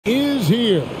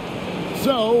here.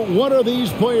 So, what are these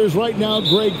players right now,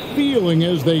 Greg, feeling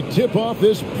as they tip off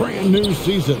this brand new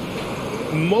season?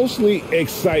 Mostly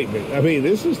excitement. I mean,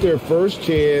 this is their first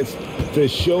chance to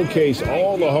showcase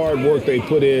all the hard work they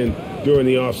put in during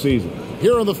the offseason.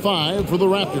 Here are the 5 for the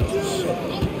Raptors.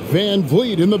 Van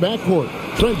Vliet in the backcourt.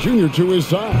 Trent Jr. to his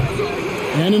side.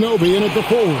 Anunoby in at the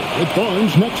forward with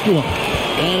Barnes next to him.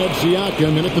 And it's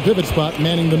Siakam in at the pivot spot,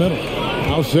 manning the middle.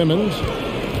 Now Simmons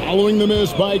following the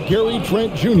miss by Gary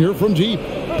Trent Jr. from deep.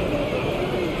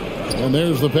 And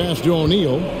there's the pass to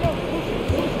O'Neal.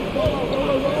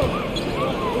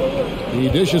 He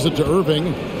dishes it to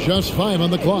Irving. Just 5 on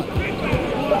the clock.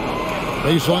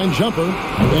 Baseline jumper,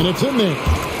 and it's in there.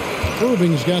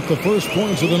 Irving's got the first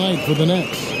points of the night for the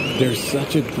Nets. There's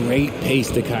such a great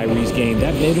pace to Kyrie's game.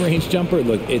 That mid-range jumper,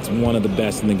 look, it's one of the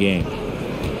best in the game.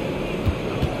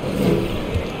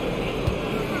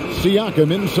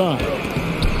 Siakam inside.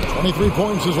 23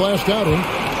 points his last outing.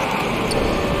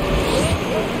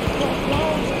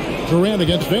 Durant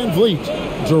against Van Vliet.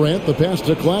 Durant, the pass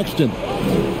to Claxton.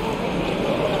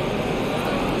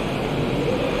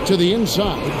 To the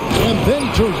inside. And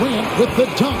then Durant with the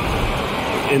dunk.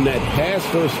 And that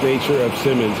pass-first nature of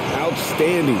Simmons,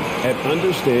 outstanding at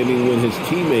understanding when his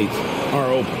teammates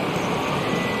are open.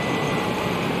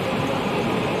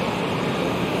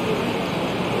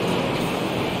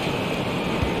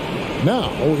 Now,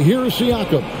 here's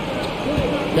Siakam.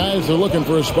 Guys are looking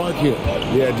for a spark here.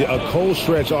 Yeah, a cold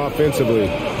stretch offensively,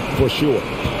 for sure.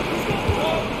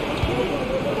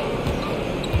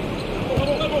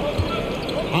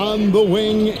 On the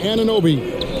wing,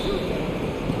 Anunoby.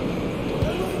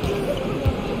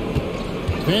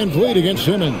 Van Vliet against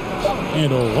Simmons.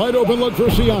 And a wide open look for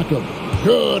Siakam.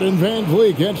 Good, and Van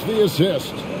Vliet gets the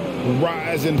assist.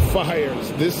 Rise and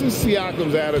fires. This is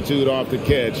Siakam's attitude off the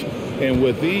catch. And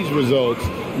with these results,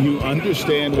 you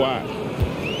understand why.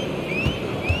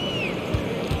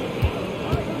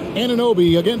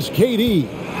 Anunoby against KD.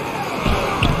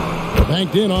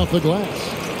 Banked in off the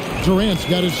glass. Durant's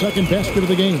got his second basket of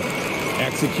the game.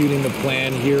 Executing the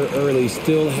plan here early.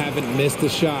 Still haven't missed a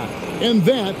shot. And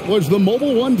that was the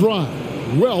Mobile One drive.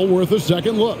 Well worth a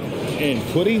second look. And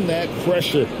putting that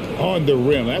pressure on the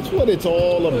rim. That's what it's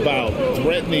all about,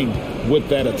 threatening with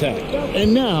that attack.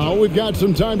 And now we've got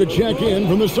some time to check in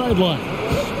from the sidelines.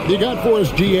 You got for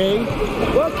us, GA?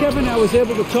 Well, Kevin, I was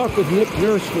able to talk with Nick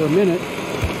Nurse for a minute.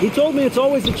 He told me it's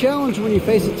always a challenge when you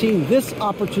face a team this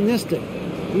opportunistic.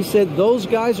 He said those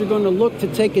guys are going to look to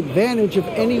take advantage of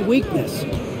any weakness.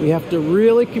 We have to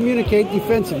really communicate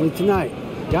defensively tonight.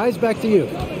 Guys, back to you.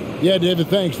 Yeah, David,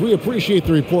 thanks. We appreciate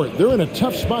the report. They're in a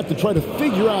tough spot to try to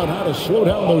figure out how to slow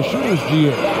down those shooters,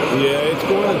 GA. Yeah, it's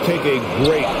going to take a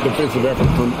great defensive effort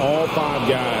from all 5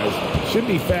 guys. Should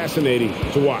be fascinating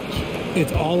to watch.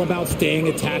 It's all about staying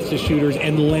attached to shooters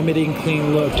and limiting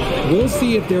clean looks. We'll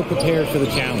see if they're prepared for the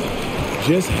challenge.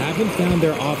 Just haven't found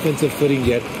their offensive footing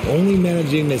yet, only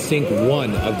managing to sink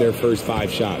 1 of their first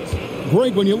 5 shots.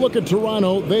 Greg, when you look at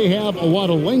Toronto, they have a lot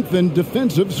of length and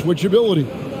defensive switchability.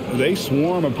 They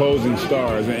swarm opposing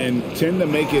stars and tend to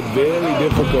make it very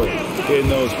difficult in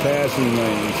those passing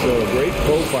lanes. So a great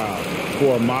profile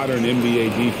for a modern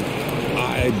NBA defense.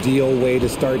 Ideal way to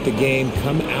start the game.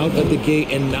 Come out of the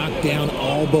gate and knock down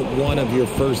all but 1 of your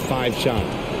first 5 shots.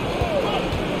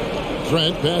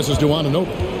 Trent passes to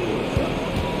Anunoby.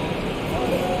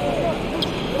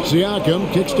 Siakam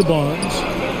kicks to Barnes.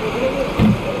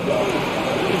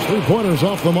 His 3-pointers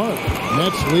off the mark.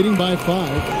 Nets leading by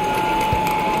 5.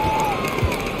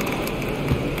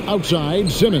 Outside,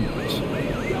 Simmons.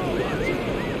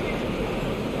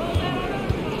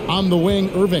 On the wing,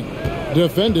 Irving.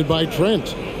 Defended by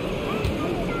Trent.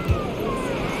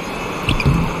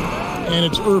 And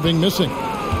it's Irving missing.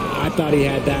 I thought he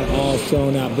had that all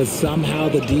sewn up, but somehow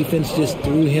the defense just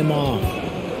threw him off.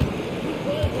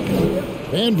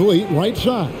 Van Vliet, right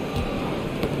side.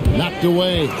 Knocked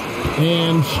away.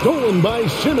 And stolen by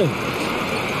Simmons.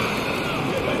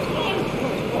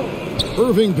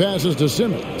 Irving passes to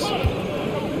Simmons.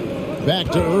 Back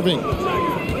to Irving.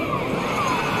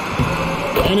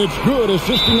 And it's good,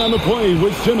 assisting on the play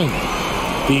with Simmons.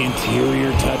 The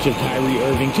interior touch of Kyrie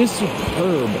Irving, just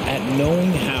superb at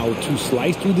knowing how to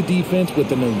slice through the defense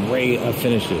with an array of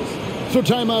finishes. So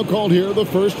timeout called here, the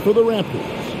first for the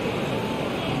Raptors.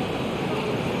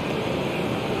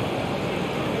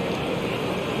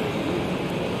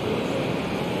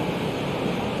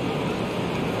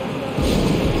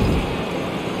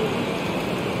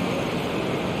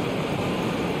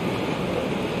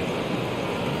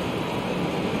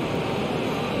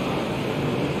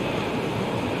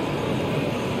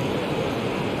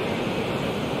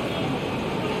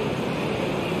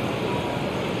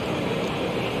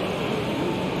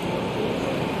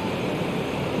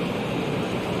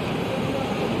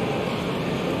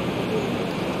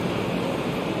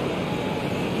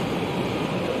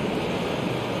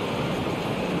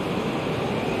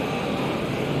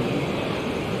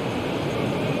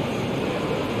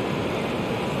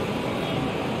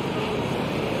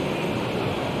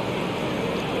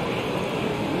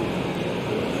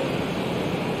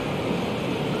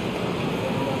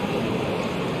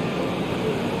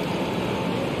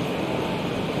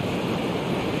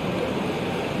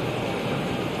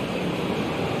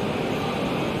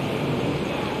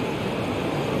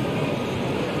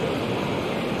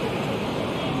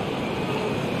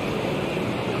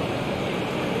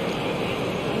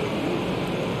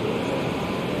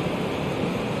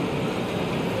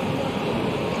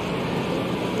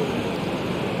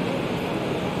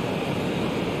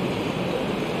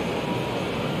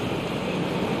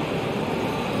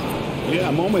 Yeah,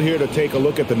 a moment here to take a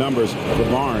look at the numbers for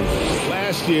Barnes.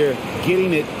 Last year,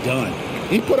 getting it done.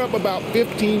 He put up about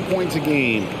 15 points a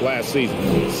game last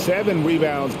season, 7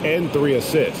 rebounds and 3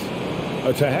 assists.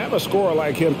 To have a scorer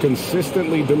like him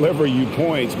consistently deliver you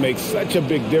points makes such a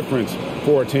big difference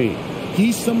for a team.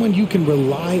 He's someone you can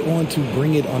rely on to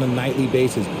bring it on a nightly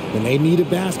basis. When they need a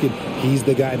basket, he's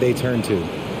the guy they turn to.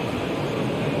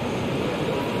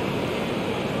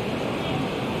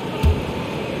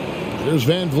 There's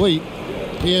Van Vliet.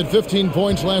 He had 15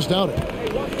 points last outing.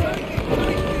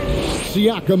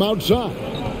 Siakam outside.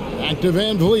 Back to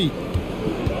Van Vliet.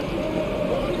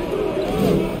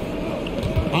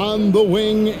 On the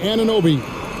wing, Anunoby.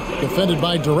 Defended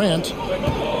by Durant.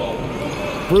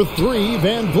 For 3,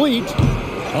 Van Vliet.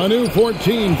 A new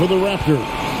 14 for the Raptors.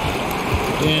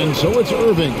 And so it's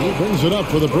Irving. He brings it up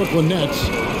for the Brooklyn Nets.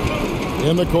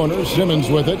 In the corner, Simmons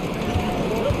with it.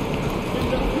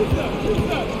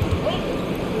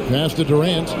 Pass to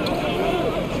Durant.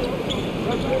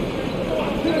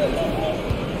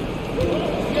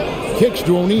 Kicks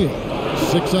to O'Neal.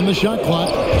 6 on the shot clock.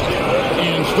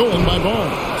 And stolen by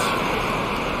Barnes.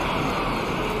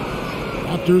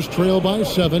 Raptors trail by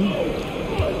 7.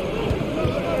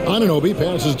 Anunoby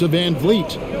passes to Van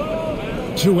Vliet.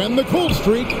 To end the cold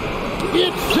streak.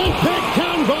 It's sent back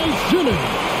down by Simmons.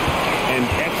 An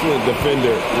excellent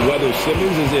defender. Whether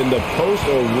Simmons is in the post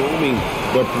or roaming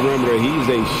the perimeter, he's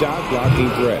a shot-blocking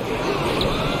threat.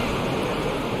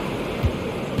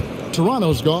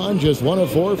 Toronto's gone just 1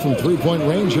 of 4 from three-point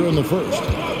range here in the first.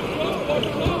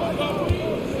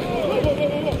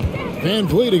 Van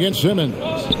Vliet against Simmons.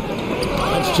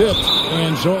 That's tipped.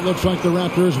 And so it looks like the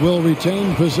Raptors will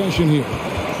retain possession here.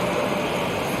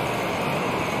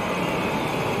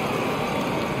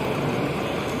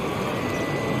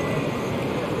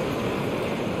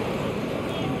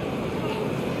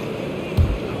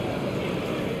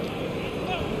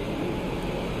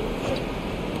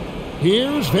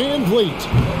 Here's Van Vliet.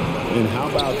 And how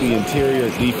about the interior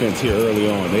defense here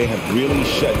early on? They have really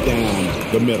shut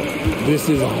down the middle. This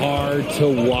is hard to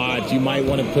watch. You might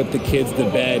want to put the kids to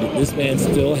bed. This man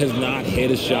still has not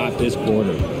hit a shot this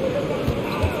quarter.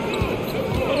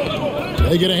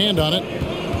 They get a hand on it.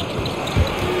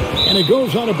 And it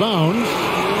goes out of bounds.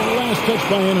 Last touch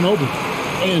by Anunoby.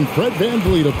 And Fred Van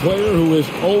Vliet, a player who has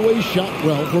always shot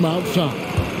well from outside.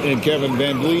 And Kevin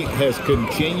Van Vliet has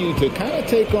continued to kind of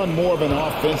take on more of an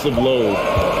offensive load,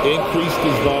 increased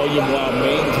his volume while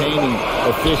maintaining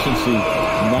efficiency.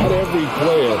 Not every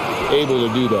player able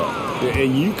to do that.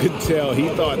 And you could tell he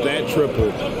thought that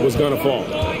triple was going to fall.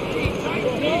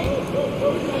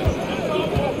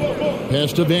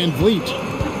 Pass to Van Vliet.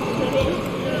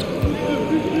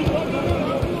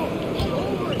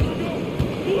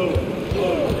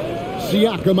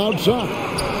 Siakam outside.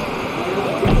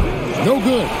 No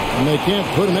good, and they can't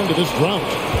put him into this drought.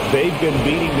 They've been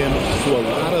beating them to a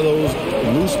lot of those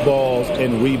loose balls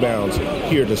and rebounds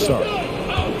here to start.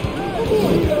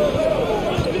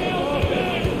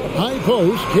 High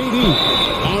post, KD.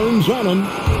 Arms on him.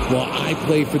 Well, I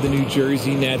play for the New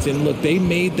Jersey Nets, and look, they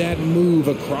made that move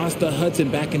across the Hudson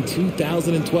back in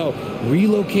 2012,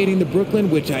 relocating to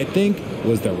Brooklyn, which I think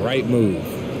was the right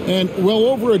move. And well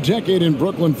over a decade in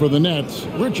Brooklyn for the Nets.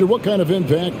 Richard, what kind of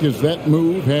impact has that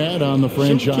move had on the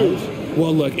franchise?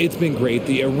 Well, look, it's been great.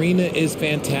 The arena is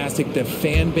fantastic. The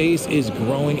fan base is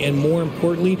growing. And more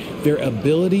importantly, their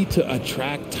ability to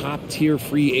attract top-tier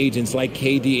free agents like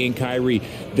KD and Kyrie.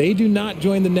 They do not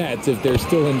join the Nets if they're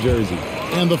still in Jersey.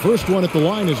 And the first one at the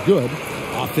line is good.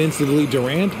 Offensively,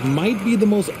 Durant might be the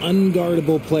most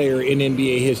unguardable player in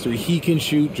NBA history. He can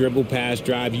shoot, dribble, pass,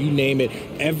 drive, you name it.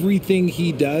 Everything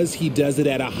he does it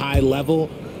at a high level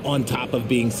on top of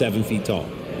being 7 feet tall.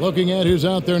 Looking at who's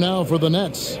out there now for the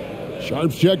Nets.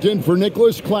 Sharps checked in for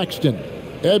Nicholas Claxton.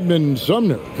 Edmund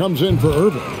Sumner comes in for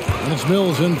Irving. And it's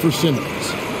Mills in for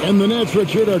Simmons. And the Nets,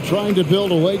 Richard, are trying to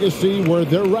build a legacy where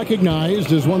they're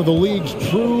recognized as one of the league's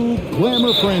true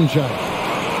glamour franchises.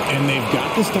 And they've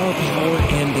got the star power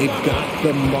and they've got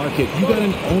the market. You got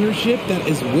an ownership that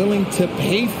is willing to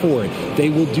pay for it. They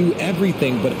will do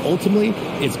everything, but ultimately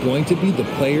it's going to be the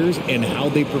players and how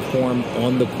they perform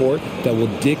on the court that will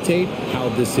dictate how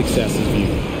this success is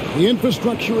viewed. The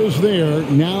infrastructure is there.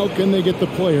 Now can they get the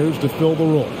players to fill the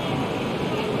role?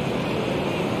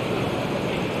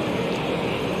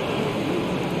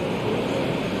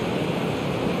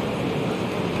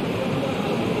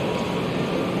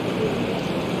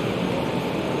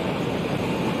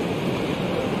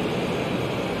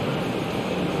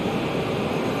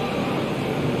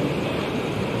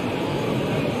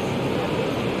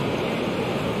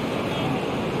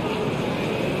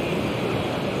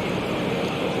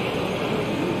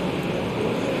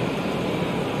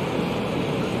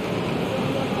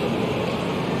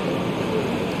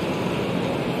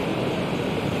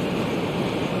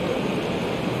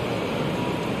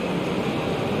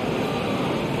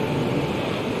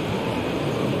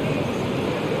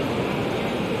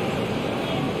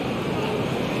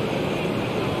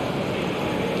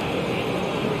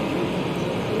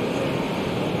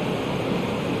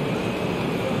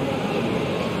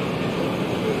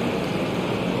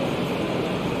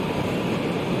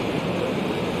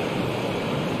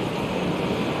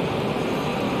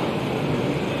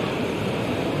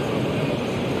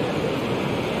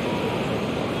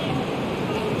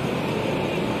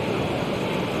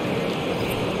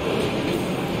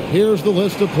 Here's the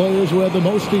list of players who had the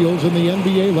most steals in the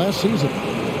NBA last season.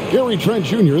 Gary Trent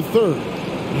Jr., third.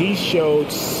 He showed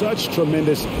such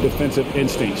tremendous defensive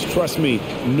instincts. Trust me,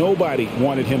 nobody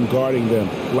wanted him guarding them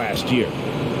last year.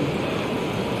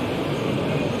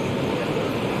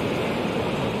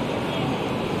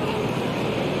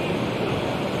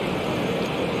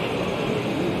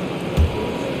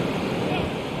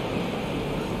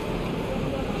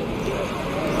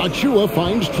 Achua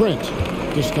finds Trent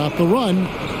to stop the run.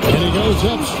 And he goes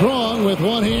up strong with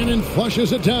one hand and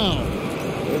flushes it down.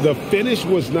 The finish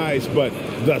was nice, but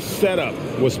the setup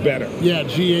was better. Yeah,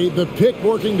 GA, the pick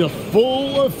working to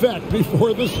full effect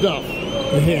before the stuff.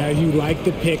 Yeah, you like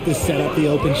the pick to set up the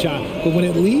open shot. But when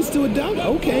it leads to a dunk,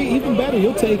 okay, even better.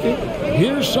 You'll take it.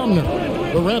 Here's Sumner.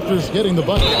 The Raptors getting the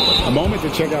bucket. A moment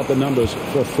to check out the numbers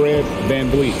for Fred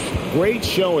VanVleet. Great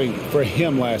showing for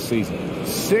him last season.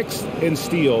 6th in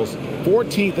steals,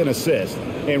 14th in assists,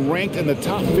 and ranked in the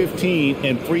top 15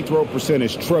 in free throw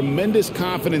percentage. Tremendous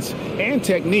confidence and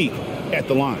technique at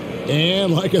the line.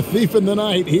 And like a thief in the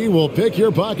night, he will pick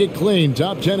your pocket clean.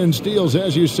 Top 10 in steals,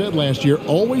 as you said last year.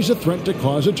 Always a threat to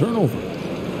cause a turnover.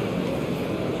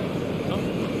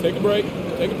 Take a break.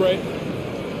 Take a break.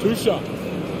 2 shots.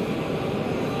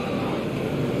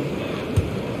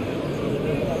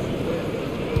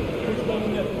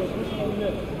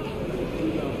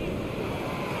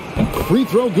 Free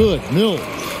throw good. Mills.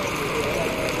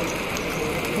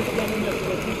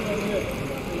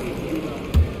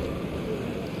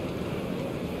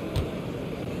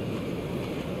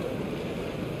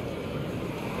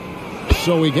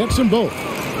 So he gets them both.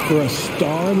 For a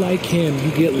star like him,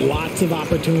 you get lots of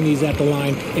opportunities at the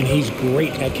line, and he's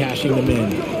great at cashing them in.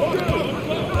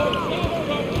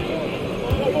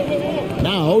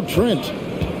 Now Trent,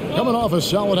 coming off a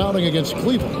solid outing against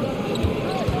Cleveland.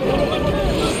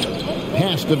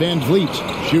 Pass to VanVleet.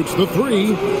 Shoots the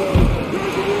 3.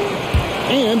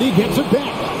 And he gets it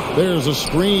back. There's a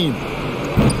screen.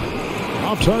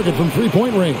 Off target from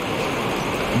three-point range.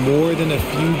 More than a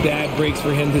few bad breaks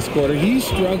for him this quarter. He's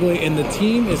struggling, and the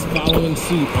team is following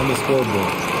suit on the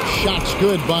scoreboard. Shots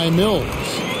good by Mills.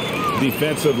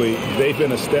 Defensively, they've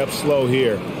been a step slow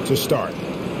here to start.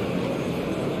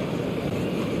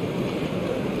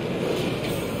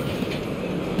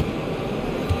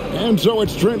 And so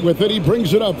it's Trent with it. He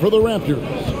brings it up for the Raptors.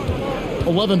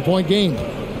 11-point game.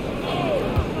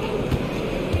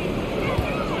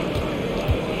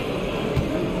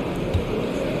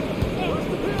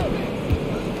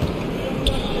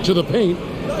 To the paint.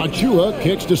 Achua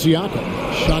kicks to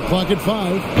Siakam. Shot clock at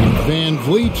 5.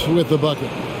 VanVleet with the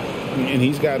bucket. And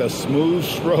he's got a smooth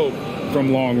stroke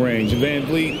from long range.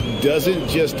 VanVleet doesn't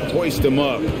just hoist them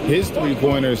up. His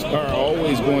three-pointers are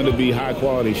always going to be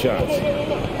high-quality shots.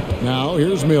 Now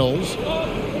here's Mills.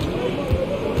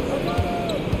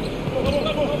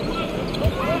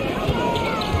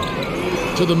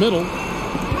 To the middle.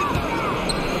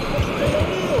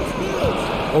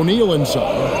 O'Neal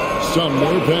inside.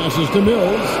 Sumner passes to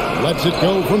Mills. Lets it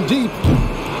go from deep.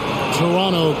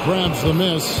 Toronto grabs the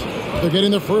miss. They're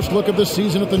getting their first look of the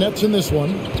season at the Nets in this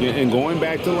one. And going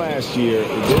back to last year,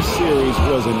 this series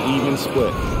was an even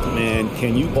split. Man,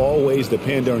 can you always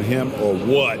depend on him or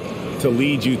what to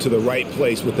lead you to the right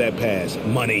place with that pass?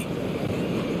 Money.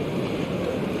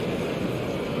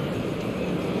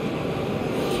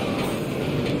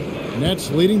 Nets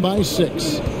leading by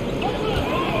 6.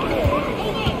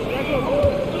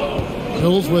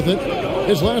 Mills with it.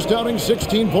 His last outing,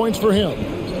 16 points for him.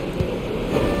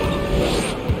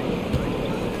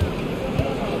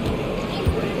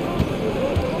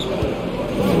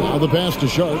 Now the pass to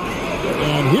Sharp.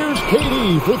 And here's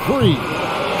KD for 3.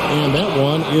 And that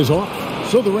one is off.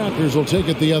 So the Raptors will take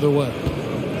it the other way.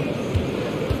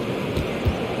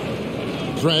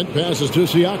 Trent passes to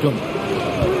Siakam.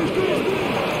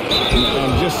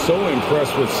 I'm just so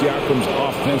impressed with Siakam's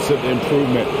offensive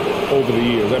improvement over the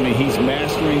years. I mean, he's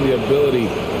mastering the ability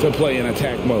to play in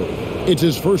attack mode. It's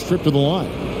his first trip to the line.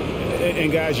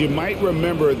 And guys, you might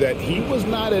remember that he was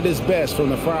not at his best from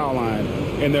the foul line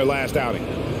in their last outing.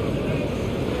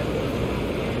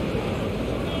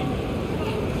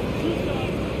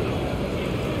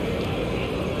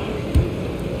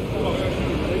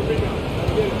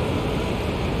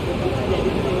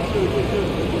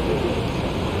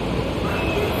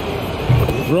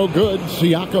 Throw good,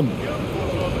 Siakam.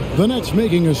 The Nets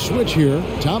making a switch here.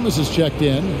 Thomas is checked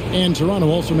in, and Toronto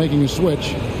also making a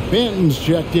switch. Banton's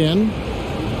checked in.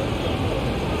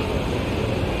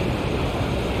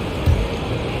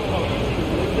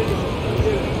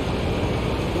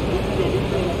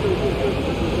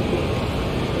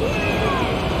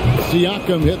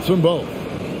 Siakam hits them both.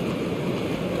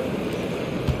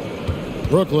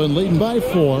 Brooklyn leading by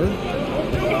 4.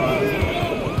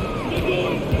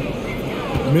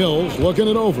 Mills looking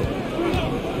it over.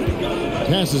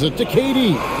 Passes it to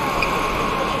KD.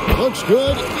 Looks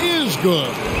good, is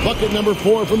good. Bucket number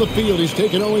 4 from the field. He's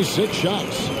taken only 6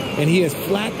 shots. And he has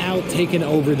flat out taken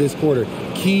over this quarter.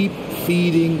 Keep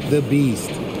feeding the beast.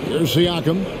 Here's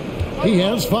Siakam. He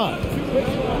has 5.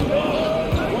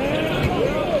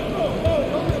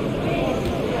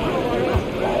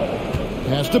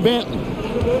 Pass to Banton.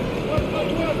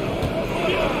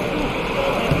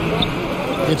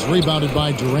 It's rebounded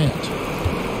by Durant.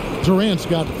 Durant's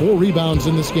got 4 rebounds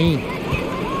in this game.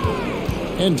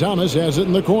 And Thomas has it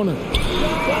in the corner.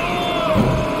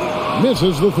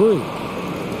 Misses the 3.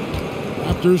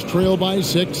 Raptors trail by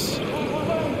 6.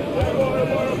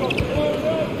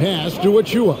 Pass to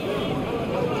Achua.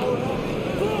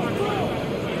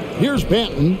 Here's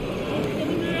Banton.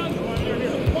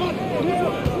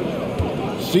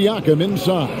 Siakam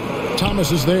inside.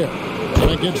 Thomas is there.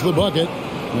 That gets the bucket.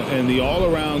 And the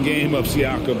all-around game of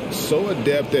Siakam, so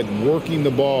adept at working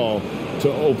the ball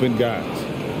to open guys.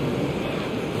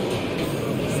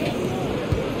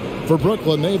 For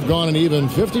Brooklyn, they've gone an even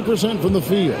 50% from the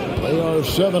field. They are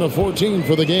 7 of 14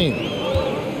 for the game.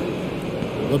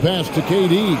 The pass to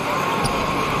KD.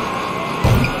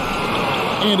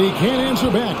 And he can't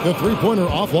answer back. The three-pointer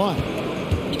offline.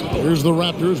 Here's the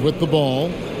Raptors with the ball.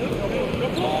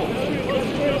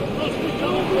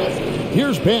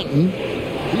 Here's Banton.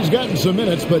 He's gotten some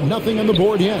minutes, but nothing on the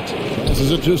board yet.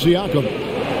 Passes it to Siakam.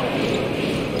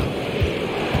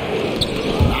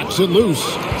 Knocks it loose.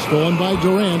 Stolen by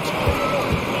Durant.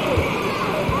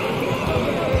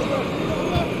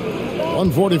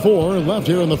 1:44 left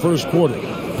here in the first quarter.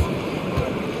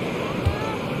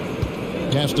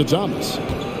 Pass to Thomas.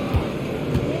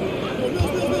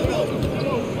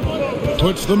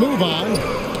 Puts the move on.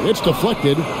 It's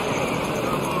deflected.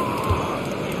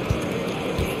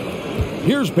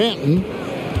 Here's Banton.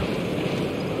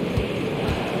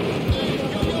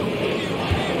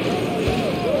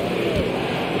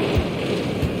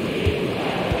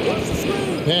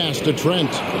 Pass to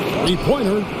Trent.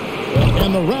 Three-pointer.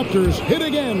 And the Raptors hit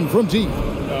again from deep.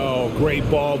 Oh, great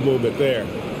ball movement there.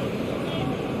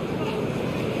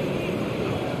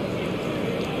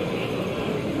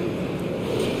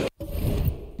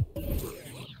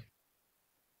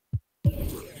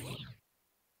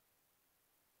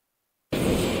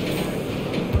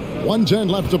 .110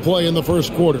 left to play in the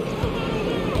first quarter.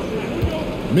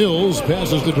 Mills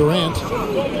passes to Durant.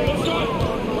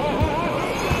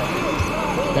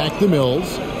 Back to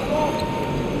Mills.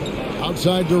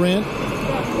 Outside Durant.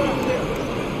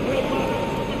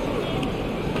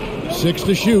 6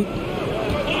 to shoot.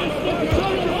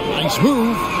 Nice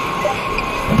move.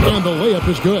 And the layup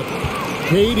is good.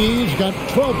 KD's got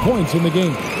 12 points in the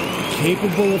game.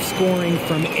 Capable of scoring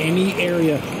from any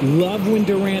area. Love when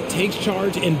Durant takes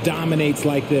charge and dominates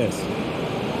like this.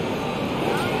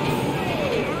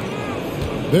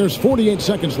 There's 48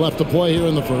 seconds left to play here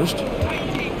in the first.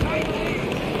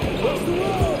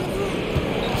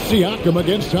 Siakam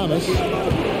against Thomas.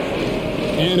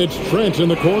 And it's Trent in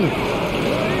the corner.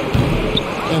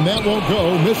 And that won't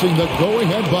go, missing the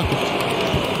go-ahead bucket.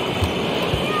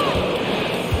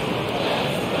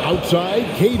 Outside,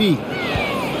 KD.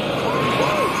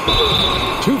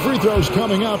 2 free throws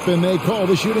coming up, and they call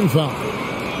the shooting foul.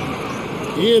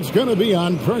 It's going to be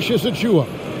on Precious Achua.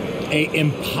 An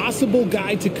impossible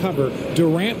guy to cover.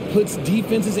 Durant puts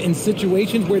defenses in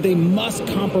situations where they must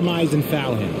compromise and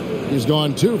foul him. He's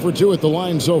gone 2 for 2 at the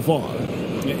line so far.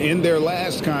 In their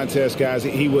last contest, guys,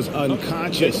 he was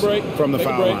unconscious from the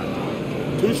foul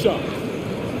line. 2 shots.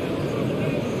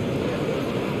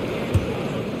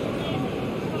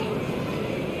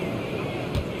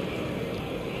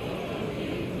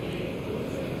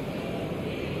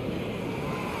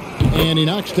 And he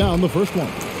knocks down the first one.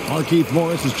 Markieff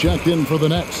Morris is checked in for the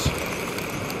Nets.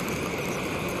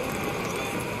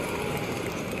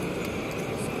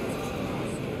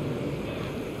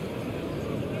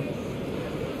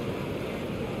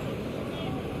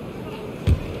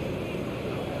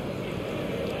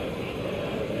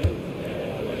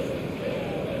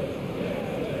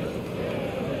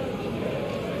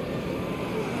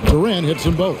 Durant hits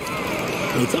them both.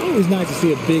 It's always nice to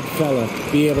see a big fella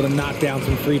be able to knock down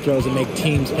some free throws and make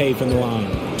teams pay from the line.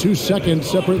 2 seconds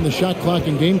separating the shot clock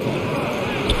and game clock.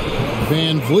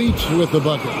 Van Vliet with the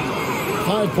bucket.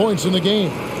 5 points in the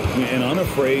game. And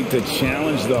unafraid to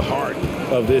challenge the heart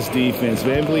of this defense.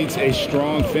 Van Vliet's a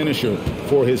strong finisher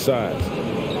for his size.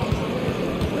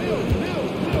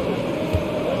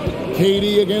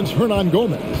 KD against Hernan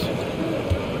Gomez.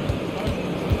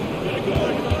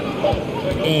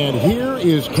 And here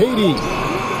is KD.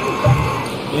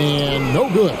 And no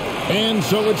good. And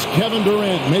so it's Kevin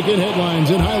Durant making headlines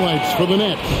and highlights for the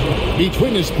Nets.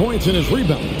 Between his points and his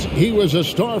rebounds, he was a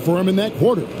star for him in that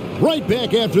quarter. Right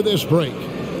back after this break.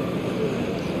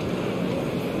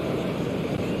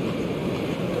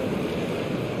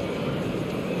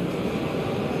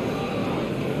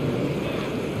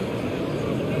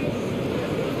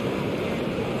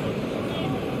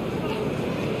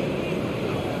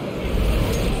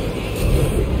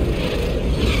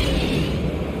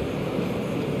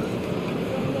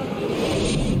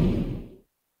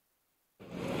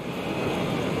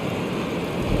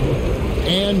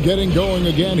 And getting going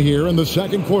again here in the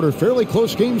second quarter. Fairly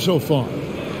close game so far.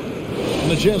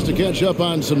 And a chance to catch up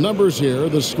on some numbers here.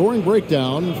 The scoring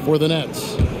breakdown for the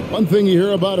Nets. One thing you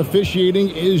hear about officiating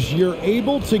is you're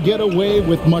able to get away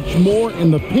with much more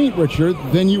in the paint, Richard,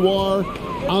 than you are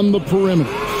on the perimeter.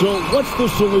 So what's the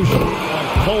solution?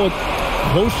 Call it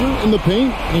closer in the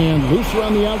paint and looser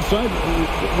on the outside?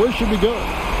 Where should we go?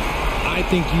 I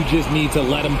think you just need to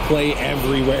let them play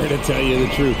everywhere, to tell you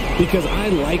the truth. Because I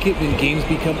like it when games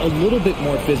become a little bit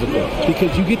more physical.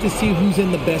 Because you get to see who's in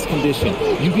the best condition.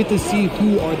 You get to see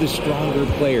who are the stronger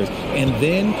players. And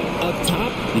then up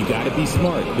top, you got to be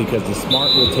smart. Because the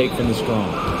smart will take from the strong.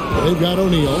 They've got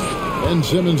O'Neal. And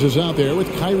Simmons is out there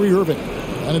with Kyrie Irving.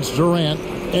 And it's Durant.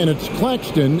 And it's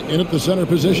Claxton in at the center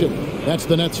position. That's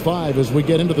the Nets 5 as we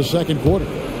get into the second quarter.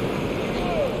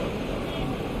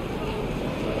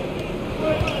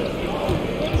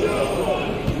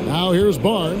 Now here's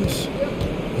Barnes.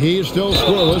 He's still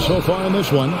scoreless so far in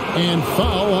this one. And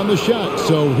foul on the shot,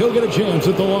 so he'll get a chance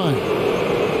at the line.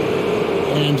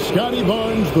 And Scotty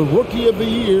Barnes, the Rookie of the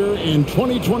Year in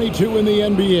 2022 in the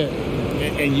NBA.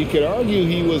 And you could argue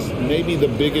he was maybe the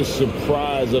biggest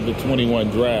surprise of the 21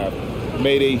 draft.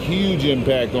 Made a huge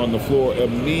impact on the floor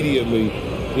immediately.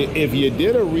 If you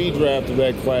did a redraft of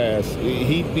that class,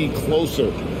 he'd be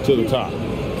closer to the top.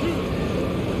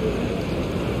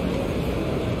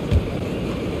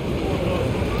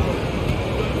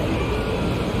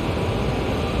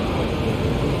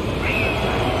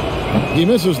 He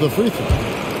misses the free throw.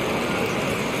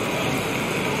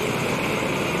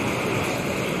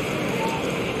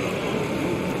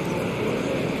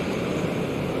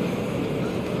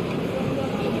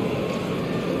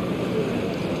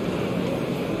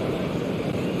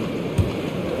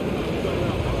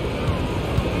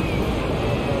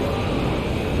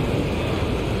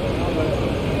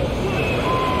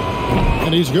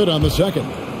 And he's good on the second.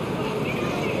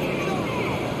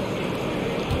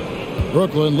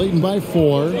 Brooklyn leading by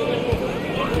 4.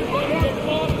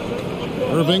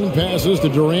 Irving passes to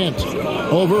Durant.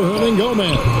 Over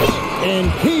Hernangomez. And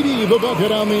KD the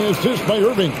bucket on the assist by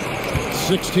Irving.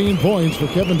 16 points for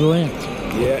Kevin Durant.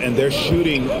 Yeah, and they're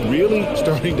shooting really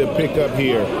starting to pick up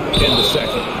here in the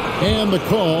second. And the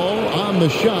call on the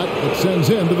shot that sends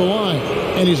him to the line.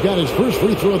 And he's got his first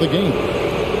free throw of the game.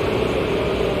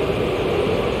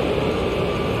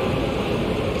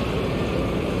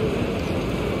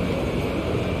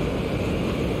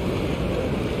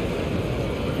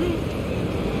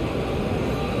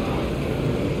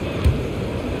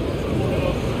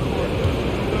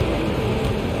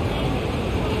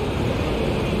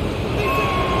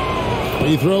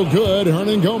 Free throw good,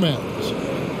 Hernangomez.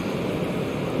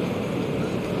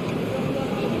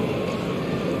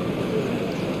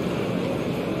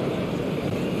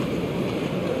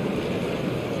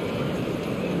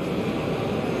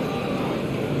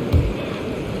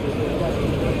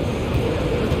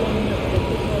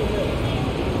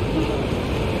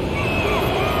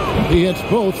 He hits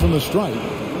both from the stripe.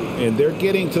 And they're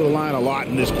getting to the line a lot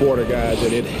in this quarter, guys,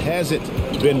 and it hasn't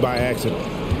been by accident.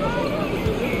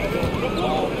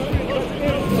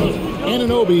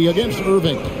 Anunoby against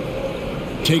Irving.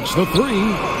 Takes the 3.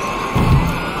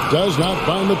 Does not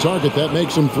find the target. That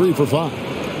makes him 3 for 5.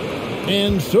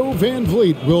 And so Van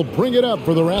Vliet will bring it up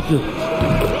for the Raptors.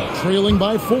 Trailing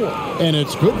by 4. And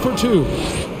it's good for 2.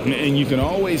 And you can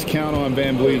always count on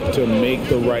Van Vliet to make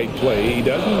the right play. He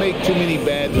doesn't make too many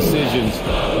bad decisions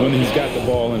when he's got the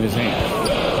ball in his hand.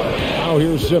 Now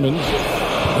here's Simmons.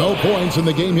 No points in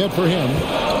the game yet for him.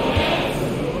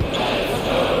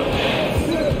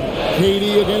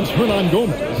 KD against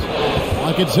Hernangomez.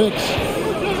 Lock at 6.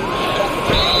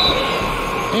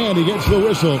 And he gets the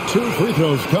whistle. 2 free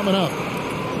throws coming up.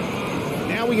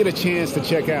 Now we get a chance to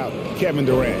check out Kevin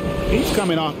Durant. He's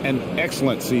coming off an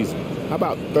excellent season. How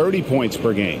about 30 points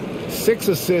per game, 6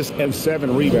 assists and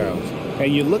 7 rebounds.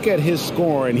 And you look at his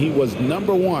score, and he was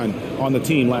 #1 on the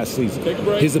team last season.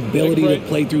 His ability to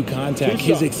play through contact,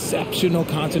 his exceptional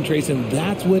concentration,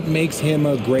 that's what makes him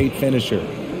a great finisher.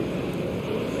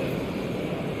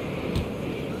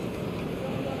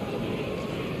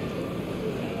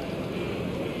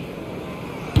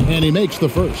 And he makes the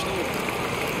first.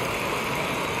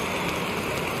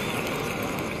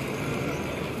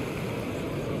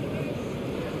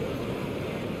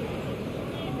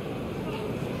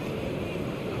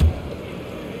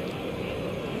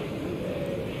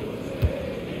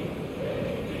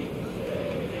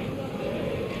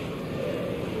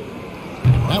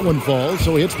 That one falls,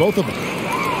 so he hits both of them.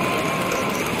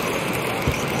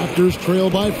 Raptors trail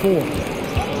by 4.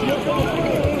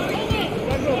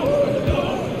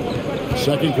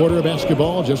 Second quarter of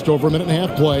basketball, just over a minute and a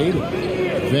half played.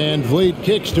 Van Vliet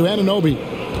kicks to Anunoby.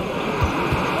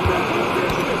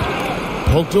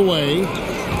 Poked away.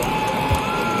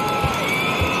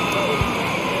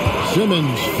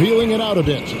 Simmons feeling it out a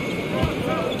bit.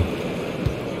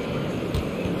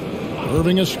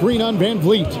 Irving a screen on Van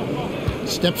Vliet.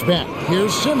 Steps back.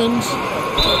 Here's Simmons.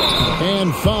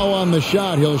 And foul on the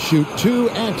shot. He'll shoot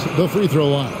 2 at the free throw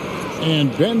line.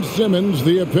 And Ben Simmons,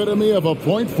 the epitome of a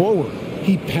point forward.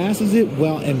 He passes it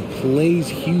well and plays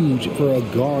huge for a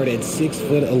guard at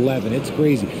 6'11". It's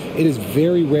crazy. It is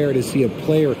very rare to see a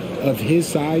player of his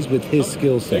size with his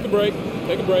skill set. Take a break.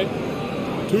 Take a break.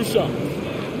 2 shots.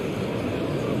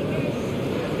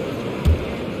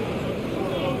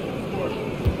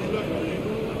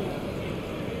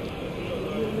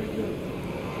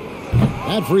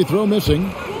 That free throw missing.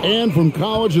 And from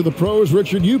college to the pros,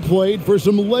 Richard, you played for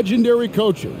some legendary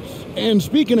coaches. And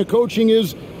speaking of coaching,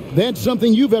 is that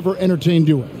something you've ever entertained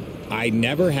doing? I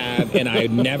never have, and I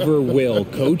never will.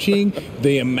 Coaching,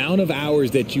 the amount of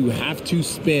hours that you have to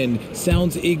spend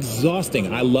sounds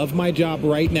exhausting. I love my job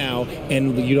right now,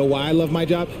 and you know why I love my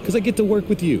job? Because I get to work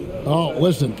with you. Oh,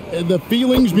 listen, the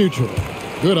feeling's mutual.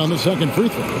 Good on the second free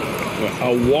throw.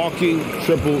 A walking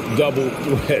triple-double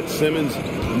threat. Simmons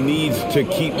needs to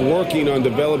keep working on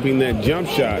developing that jump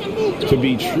shot to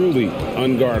be truly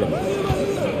unguardable.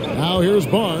 Now here's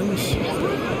Barnes.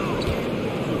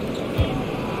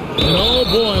 And oh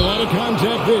boy, a lot of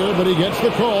contact there, but he gets the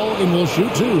call and will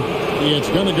shoot 2. It's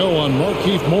going to go on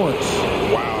Markieff Morris.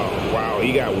 Wow,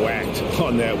 he got whacked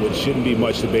on that, which shouldn't be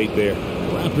much debate there.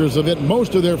 Raptors have hit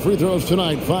most of their free throws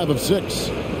tonight, 5 of 6.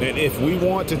 And if we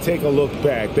want to take a look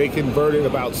back, they converted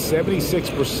about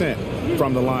 76%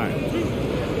 from the line.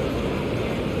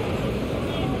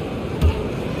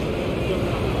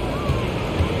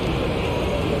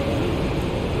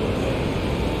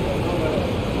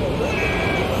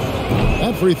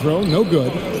 That free throw, no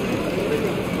good.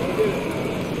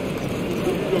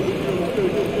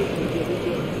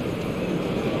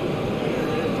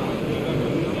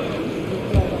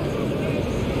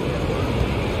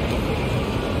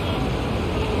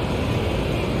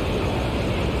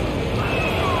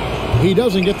 He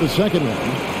doesn't get the second one.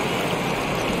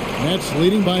 Nets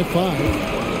leading by 5.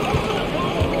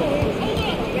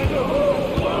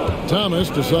 Thomas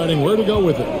deciding where to go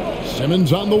with it.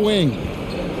 Simmons on the wing.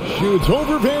 Shoots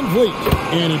over Van Vliet.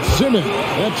 And it's Simmons.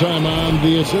 That time on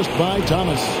the assist by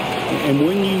Thomas. And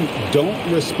when you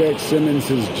don't respect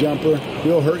Simmons' jumper,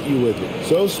 he'll hurt you with it.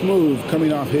 So smooth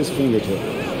coming off his fingertip.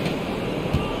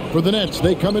 For the Nets,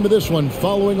 they come into this one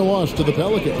following a loss to the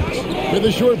Pelicans. With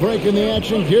a short break in the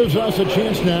action, gives us a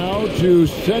chance now to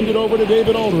send it over to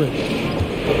David Aldridge.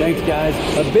 Thanks, guys.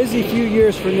 A busy few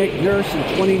years for Nick Nurse. In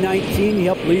 2019, he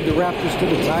helped lead the Raptors to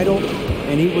the title,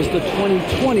 and he was the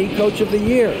 2020 Coach of the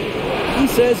Year. He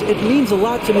says, it means a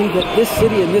lot to me that this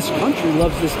city and this country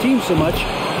loves this team so much,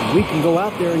 and we can go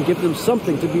out there and give them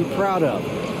something to be proud of.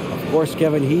 Of course,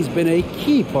 Kevin, he's been a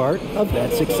key part of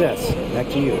that success. Back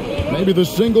to you. Maybe the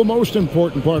single most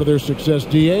important part of their success,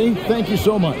 D.A. Thank you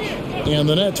so much. And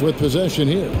the Nets with possession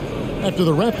here after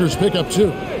the Raptors pick up 2.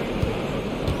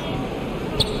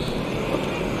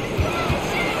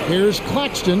 Here's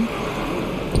Claxton.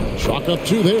 Chalk up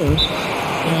 2 there.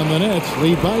 And the Nets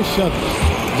lead by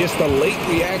 7. Just a late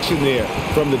reaction there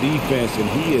from the defense, and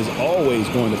he is always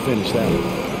going to finish that one.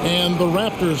 And the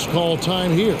Raptors call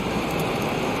time here.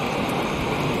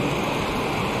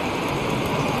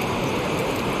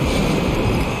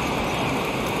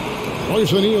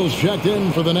 Royce O'Neal's checked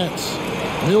in for the Nets.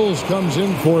 Mills comes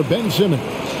in for Ben Simmons.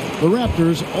 The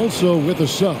Raptors also with a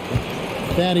sub.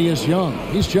 Thaddeus Young.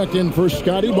 He's checked in for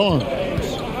Scotty Barnes.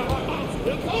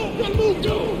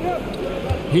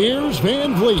 Here's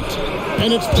Van Vliet.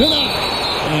 And it's tonight.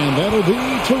 And that'll be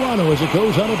Toronto as it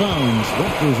goes out of bounds.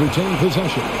 Raptors retain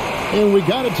possession. And we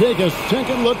got to take a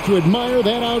second look to admire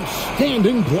that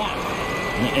outstanding block.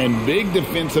 And big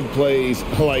defensive plays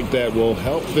like that will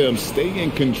help them stay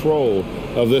in control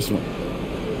of this one.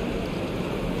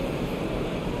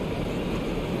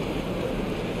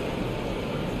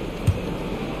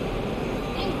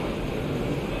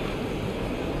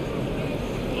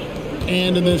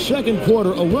 And in the second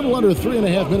quarter, a little under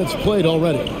 3.5 minutes played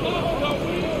already.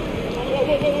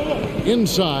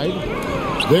 Inside,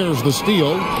 there's the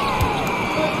steal.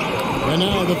 And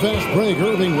now the fast break,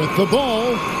 Irving with the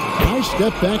ball. Nice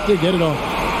step back to get it off.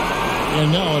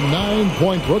 And now a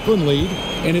 9-point Brooklyn lead.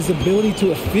 And his ability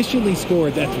to efficiently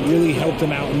score, that's really helped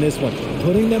him out in this one,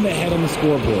 putting them ahead on the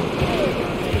scoreboard.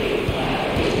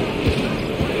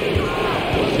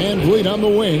 Van Vliet on the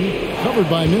wing, covered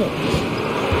by Mills.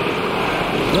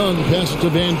 Young passes to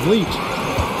Van Vliet.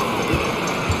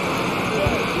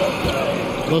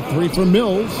 The three from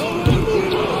Mills.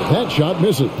 That shot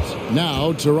misses.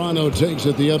 Now Toronto takes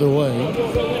it the other way.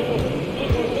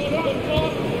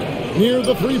 Near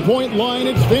the three-point line,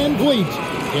 it's Van Vliet.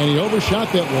 And he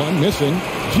overshot that one, missing.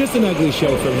 Just an ugly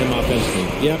show from him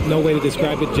offensively. Yep, no way to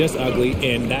describe it, just ugly,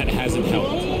 and that hasn't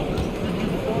helped.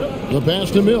 The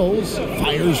pass to Mills.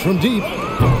 Fires from deep.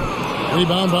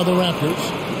 Rebound by the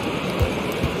Raptors.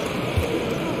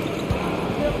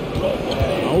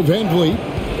 Oh, Van Vliet.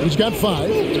 He's got 5.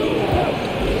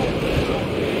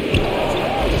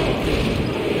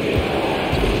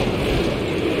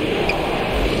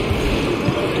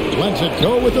 Lets it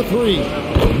go with the 3.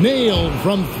 Nailed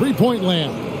from three-point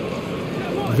land.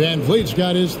 Van Vliet's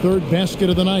got his 3rd basket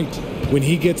of the night. When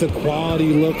he gets a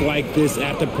quality look like this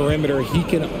at the perimeter, he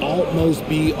can almost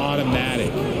be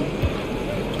automatic.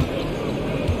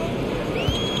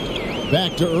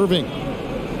 Back to Irving.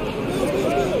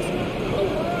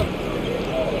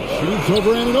 Shoots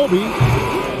over Anunoby.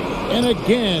 And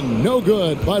again, no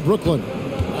good by Brooklyn.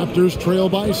 Raptors trail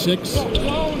by 6.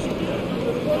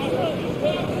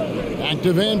 Back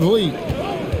to Van Vliet.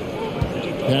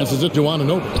 Passes it to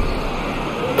Anunoby.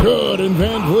 Good, and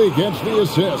Van Vliet gets the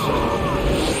assist.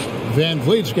 Van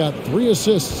Vliet's got 3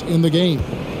 assists in the game.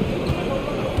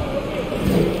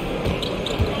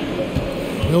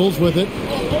 Mills with it.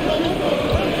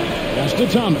 Pass to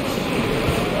Thomas.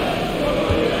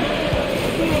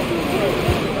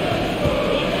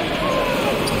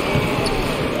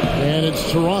 And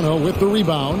it's Toronto with the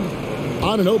rebound.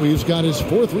 Anunoby's got his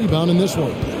 4th rebound in this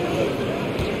one.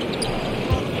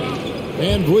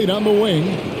 Van Vliet on the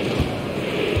wing.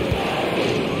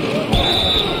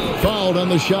 Fouled on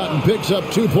the shot and picks up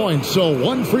 2 points. So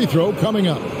 1 free throw coming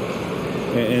up.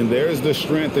 And there's the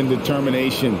strength and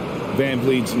determination Van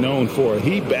Vliet's known for.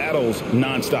 He battles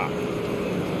nonstop.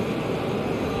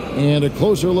 And a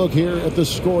closer look here at the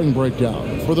scoring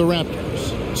breakdown for the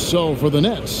Raptors. So for the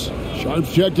Nets,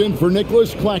 Sharps checked in for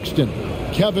Nicholas Claxton.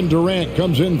 Kevin Durant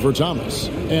comes in for Thomas.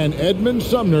 And Edmund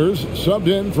Sumner's subbed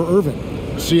in for Irving.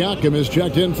 Siakam is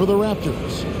checked in for the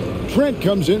Raptors. Trent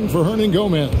comes in for Hernan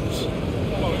Gomez.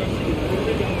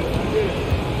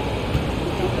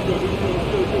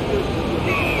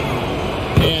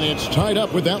 And it's tied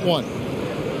up with that one.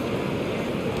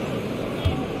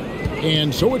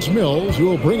 And so it's Mills who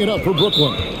will bring it up for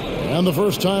Brooklyn. And the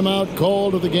first timeout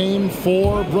called of the game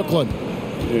for Brooklyn.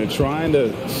 They're trying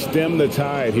to stem the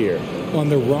tide here. On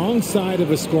the wrong side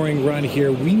of a scoring run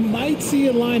here, we might see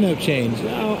a lineup change.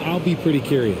 I'll be pretty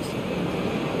curious.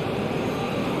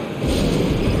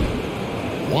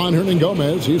 Juan Hernan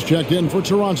Gomez, he's checked in for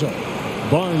Toronto.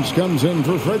 Barnes comes in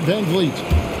for Fred Van Vliet.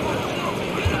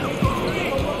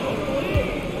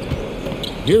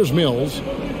 Here's Mills.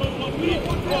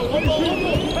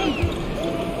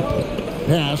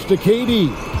 Pass to KD.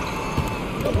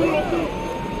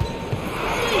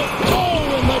 Oh,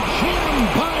 and the jam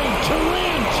by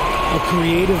Durant. A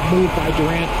creative move by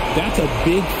Durant. That's a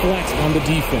big flex on the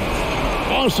defense.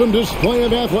 Awesome display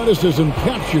of athleticism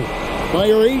captured by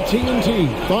your AT&T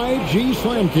 5G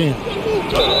Slam Cam.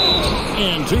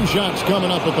 And 2 shots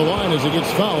coming up at the line as he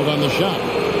gets fouled on the shot.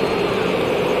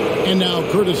 And now,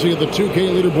 courtesy of the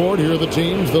 2K leaderboard, here are the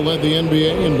teams that led the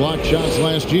NBA in blocked shots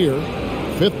last year.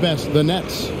 5th best, the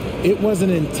Nets. It was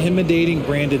an intimidating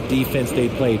brand of defense they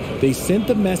played. They sent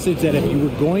the message that if you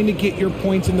were going to get your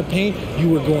points in the paint, you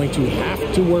were going to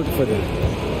have to work for them.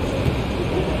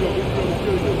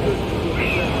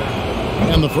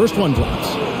 And the first one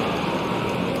drops.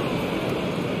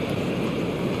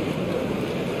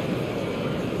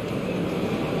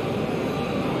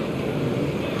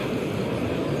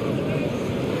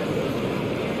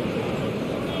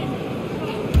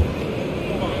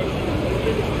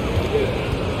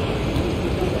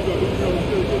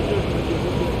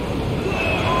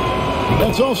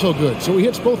 That's also good. So he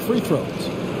hits both free throws.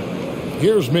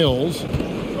 Here's Mills.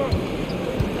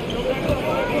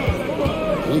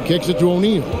 He kicks it to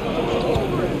O'Neal.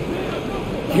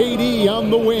 KD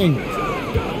on the wing.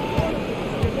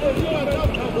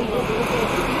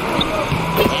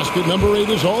 Basket number 8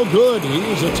 is all good.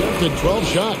 He's attempted 12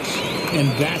 shots. And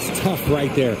that's tough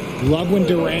right there. Love when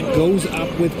Durant goes up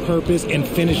with purpose and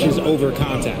finishes over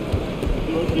contact.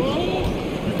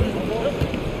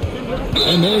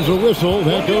 And there's a whistle.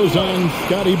 That goes on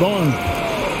Scotty Barnes.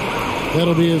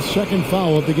 That'll be his second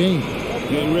foul of the game.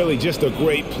 And really just a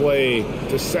great play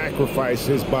to sacrifice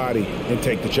his body and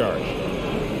take the charge.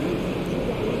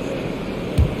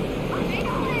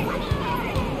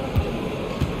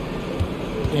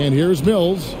 And here's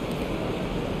Mills.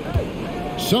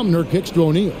 Sumner kicks to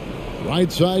O'Neal.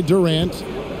 Right side, Durant.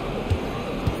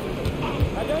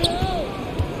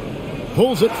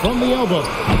 Pulls it from the elbow.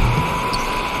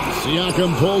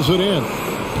 Siakam pulls it in.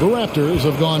 The Raptors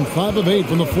have gone 5 of 8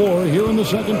 from the floor here in the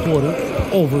second quarter.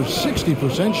 Over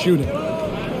 60% shooting.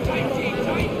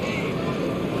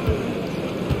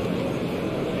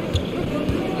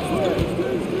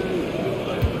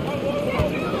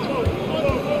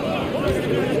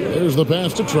 There's the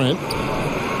pass to Trent.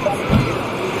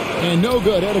 And no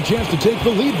good. Had a chance to take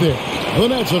the lead there. The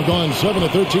Nets have gone 7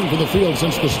 of 13 from the field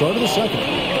since the start of the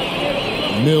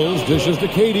second. Mills dishes to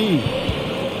KD.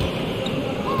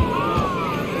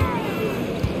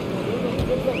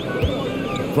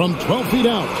 From 12 feet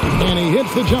out. And he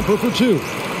hits the jumper for 2.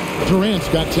 Durant's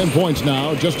got 10 points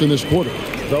now just in this quarter.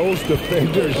 Those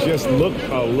defenders just look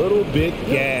a little bit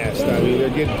gassed. I mean, they're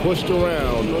getting pushed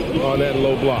around on that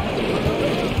low block.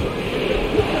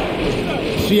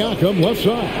 Siakam left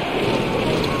side.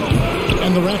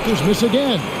 And the Raptors miss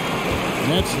again.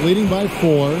 Nets leading by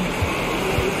 4.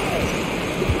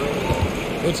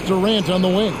 It's Durant on the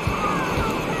wing.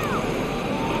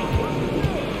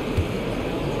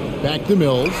 Back to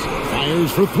Mills.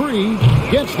 Fires for 3.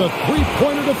 Gets the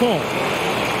three-pointer to fall.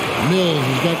 Mills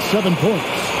has got 7 points.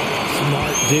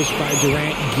 Smart dish by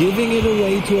Durant, giving it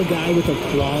away to a guy with a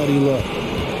quality look.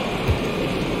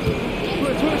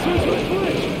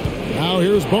 Now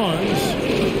here's Barnes.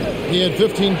 He had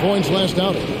 15 points last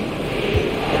outing.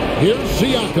 Here's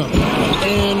Siakam.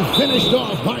 And finished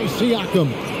off by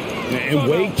Siakam. And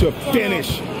wait to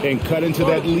finish and cut into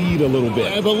that lead a little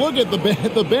bit. But look at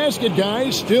the basket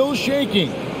guy still shaking.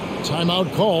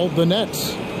 Timeout called the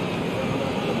Nets.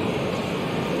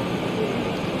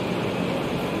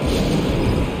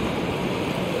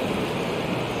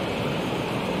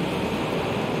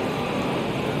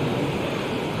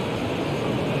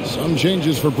 Some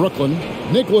changes for Brooklyn.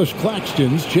 Nicholas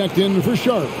Claxton's checked in for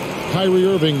Sharp. Kyrie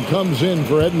Irving comes in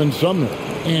for Edmund Sumner.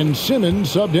 And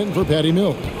Simmons subbed in for Patty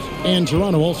Mills. And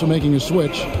Toronto also making a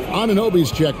switch.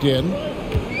 Anunoby's checked in.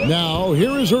 Now,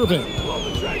 here is Irving.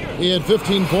 He had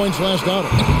 15 points last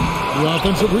outing. The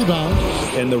offensive rebound.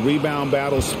 And the rebound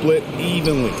battle split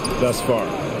evenly thus far.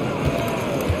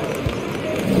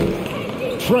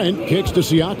 Trent kicks to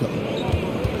Siakam.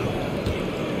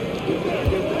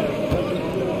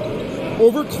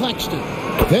 Over Claxton.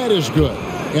 That is good.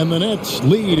 And the Nets'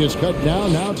 lead is cut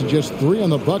down now to just 3 on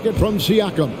the bucket from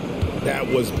Siakam. That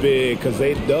was big because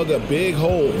they dug a big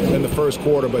hole in the first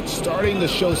quarter, but starting to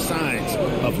show signs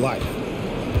of life.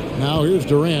 Now here's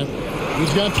Durant.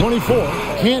 He's got 24.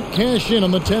 Can't cash in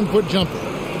on the 10-foot jumper.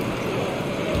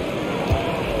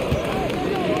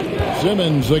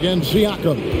 Simmons against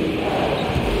Siakam.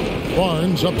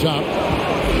 Barnes up top.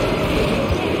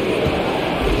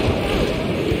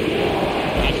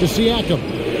 Back to Siakam.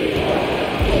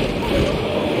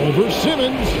 Over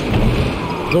Simmons.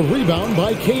 The rebound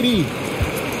by KD.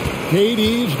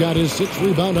 KD's got his 6th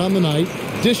rebound on the night.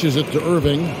 Dishes it to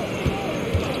Irving.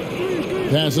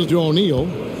 Passes to O'Neal.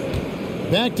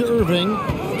 Back to Irving.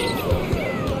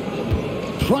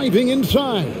 Driving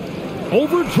inside.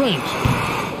 Over Trent.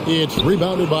 It's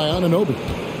rebounded by Anunoby.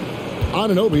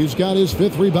 Anunoby's got his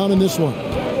 5th rebound in this one.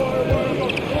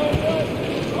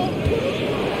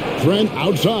 Trent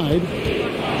outside.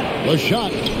 The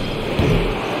shot.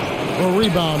 A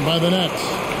rebound by the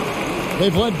Nets.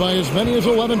 They've led by as many as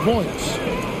 11 points.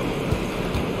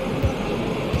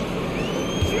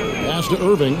 Pass to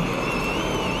Irving.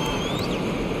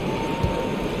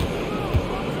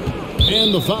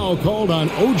 And the foul called on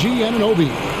OG Anunoby.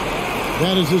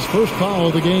 That is his first foul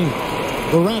of the game.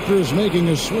 The Raptors making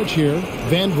a switch here.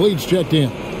 Van Vliet's checked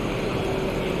in.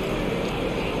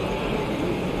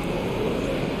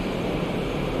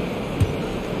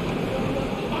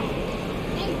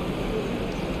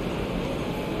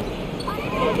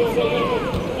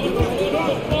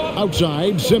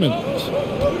 Outside, Simmons.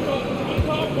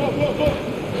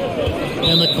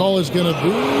 And the call is going to be,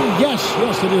 yes,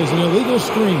 it is, an illegal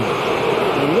screen.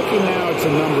 And looking now at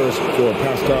some numbers for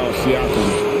Pascal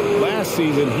Siakam. Last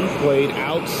season, he played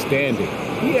outstanding.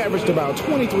 He averaged about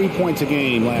 23 points a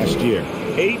game last year,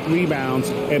 8 rebounds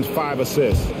and 5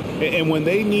 assists. And when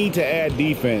they need to add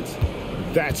defense,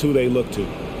 that's who they look to.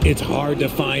 It's hard to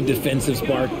find defensive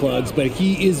spark plugs, but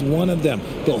he is one of them.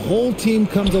 The whole team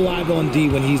comes alive on D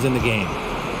when he's in the game.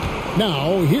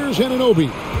 Now, here's Anunoby.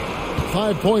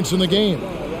 5 points in the game.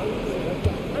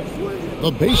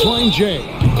 The baseline J.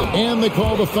 And they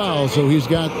call the foul, so he's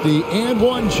got the and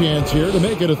one chance here to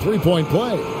make it a three-point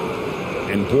play.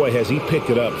 And boy, has he picked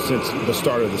it up since the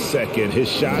start of the second. His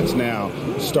shots now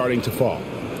starting to fall.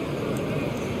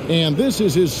 And this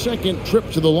is his second trip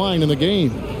to the line in the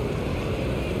game.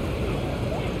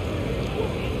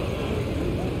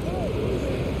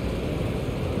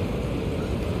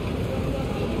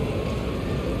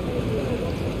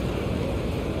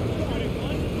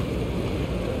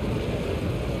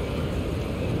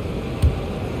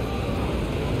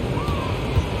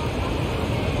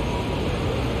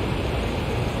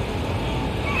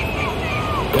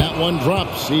 One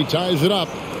drops. He ties it up.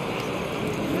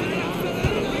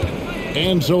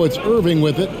 And so it's Irving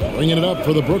with it, bringing it up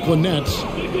for the Brooklyn Nets.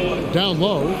 Down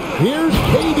low. Here's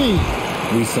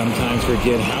KD. We sometimes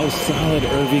forget how solid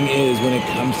Irving is when it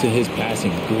comes to his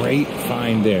passing. Great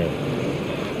find there.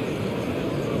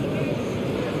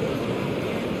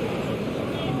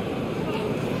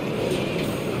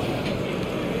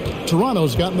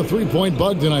 Toronto's gotten the three-point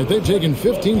bug tonight. They've taken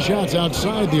 15 shots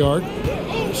outside the arc.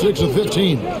 6 of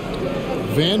 15.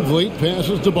 Van Vliet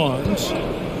passes to Barnes.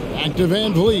 Back to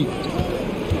Van Vliet.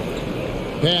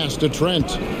 Pass to Trent.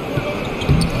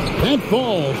 That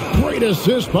falls. Great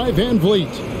assist by Van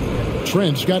Vliet.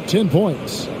 Trent's got 10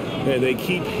 points. And they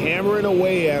keep hammering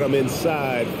away at him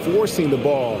inside, forcing the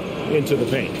ball into the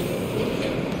paint.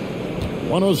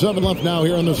 1:07 left now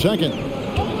here in the second.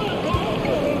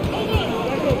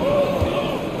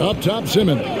 Up top,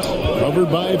 Simmons.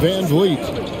 Covered by Van Vliet.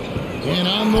 And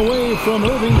on the way from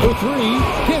Irving for three.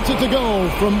 Gets it to go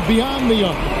from beyond the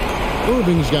arc.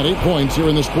 Irving's got 8 points here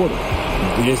in this quarter.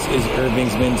 This is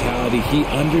Irving's mentality. He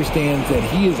understands that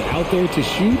he is out there to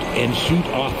shoot and shoot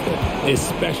often,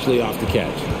 especially off the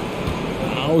catch.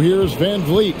 Now here's Van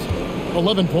Vliet.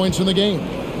 11 points in the game.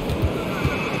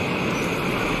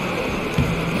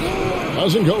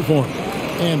 Doesn't go for him.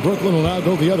 And Brooklyn will now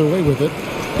go the other way with it.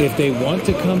 If they want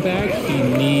to come back, he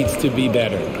needs to be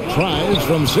better. Tries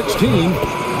from 16.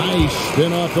 Nice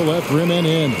spin off the left rim and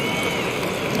in.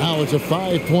 Now it's a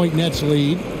 5-point Nets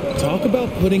lead. Talk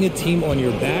about putting a team on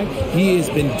your back. He has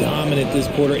been dominant this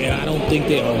quarter, and I don't think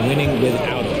they are winning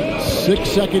without him.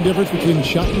 6-second difference between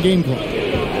shot and game clock.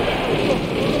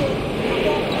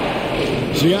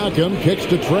 Siakam kicks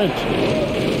to Trent.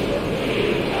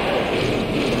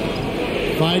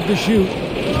 5 to shoot.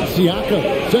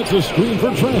 Siakam sets a screen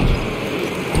for Trent.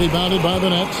 Rebounded by the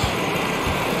Nets.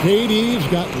 KD's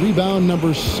got rebound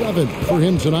number 7 for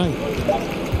him tonight.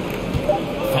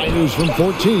 Fires from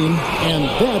 14, and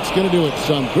that's going to do it.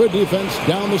 Some good defense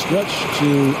down the stretch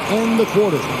to end the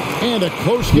quarter. And a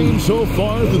close game so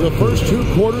far through the first 2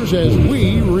 quarters as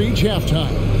we reach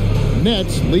halftime.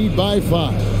 Nets lead by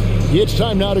 5. It's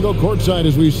time now to go courtside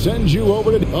as we send you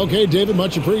over to... Okay, David,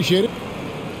 much appreciated.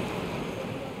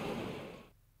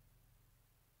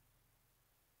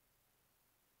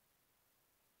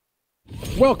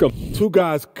 Welcome. 2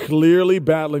 guys clearly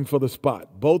battling for the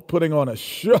spot, both putting on a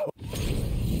show.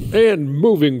 And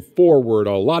moving forward,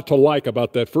 a lot to like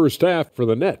about that first half for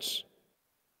the Nets.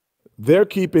 They're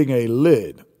keeping a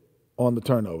lid on the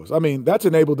turnovers. I mean, that's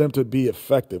enabled them to be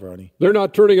effective, Ernie. They're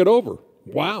not turning it over.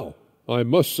 Wow. I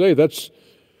must say, that's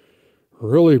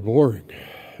really boring.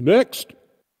 Next.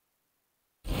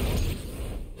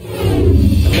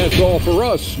 And that's all for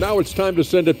us. Now it's time to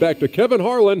send it back to Kevin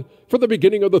Harlan for the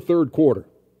beginning of the third quarter.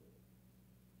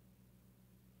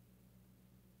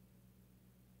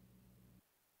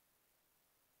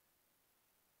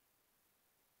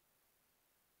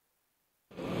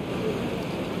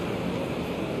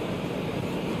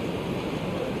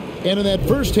 And in that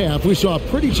first half, we saw a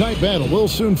pretty tight battle. We'll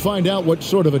soon find out what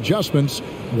sort of adjustments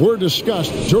were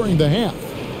discussed during the half.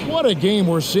 What a game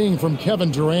we're seeing from Kevin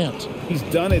Durant. He's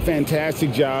done a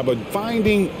fantastic job of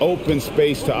finding open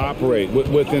space to operate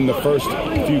within the first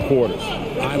few quarters.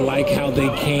 I like how they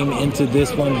came into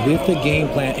this one with a game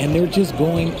plan, and they're just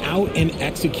going out and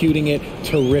executing it.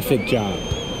 Terrific job.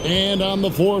 And on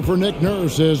the floor for Nick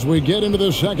Nurse as we get into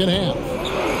the second half.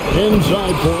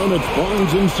 Inside for him, it's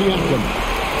Barnes and Siakam.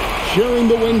 Sharing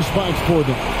the wing spots for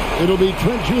them. It'll be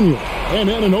Trent Jr. and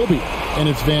Anunoby. And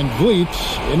it's Van Vliet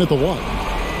in at the 1.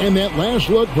 And that last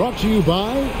look brought to you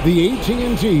by the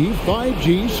AT&T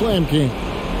 5G Slam Cam.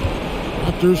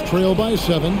 Raptors trail by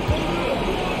 7.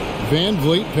 Van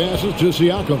Vliet passes to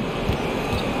Siakam.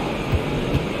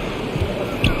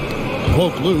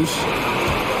 Poke loose.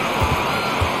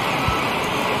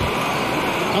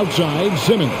 Outside,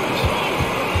 Simmons.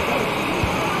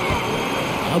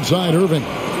 Outside, Irving.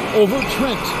 Over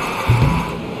Trent.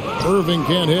 Irving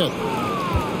can't hit.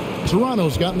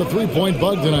 Toronto's gotten the three-point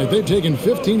bug tonight. They've taken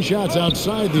 15 shots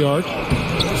outside the arc.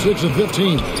 6 of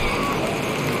 15.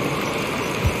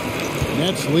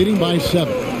 Nets leading by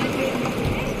 7.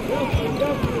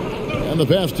 And the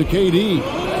pass to KD.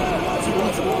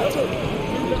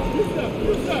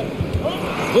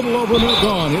 Little over a minute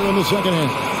gone here in the second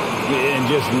half. And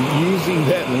just using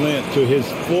that length to his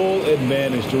full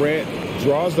advantage. Durant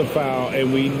draws the foul,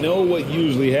 and we know what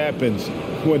usually happens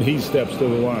when he steps to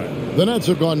the line. The Nets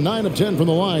have gone 9 of 10 from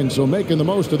the line, so making the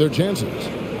most of their chances.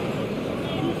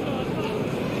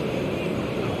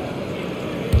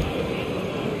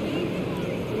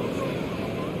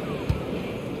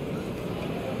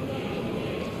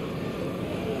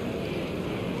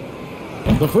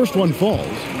 The first one falls.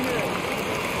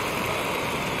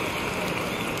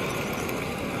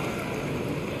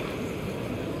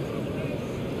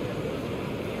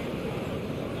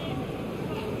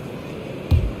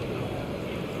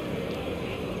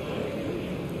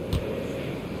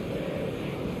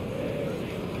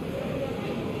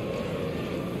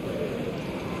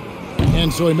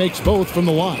 And so he makes both from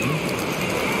the line.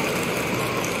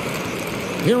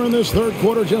 Here in this third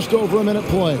quarter, just over a minute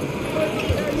play.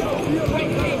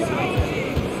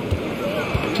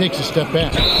 Takes a step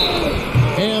back.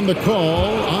 And the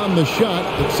call on the shot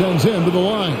that sends him to the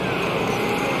line.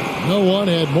 No one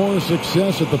had more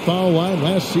success at the foul line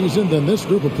last season than this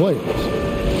group of players.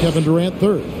 Kevin Durant,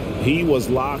 third. He was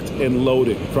locked and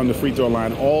loaded from the free throw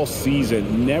line all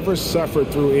season. Never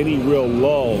suffered through any real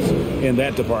lulls in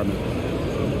that department.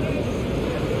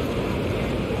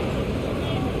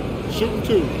 Shooting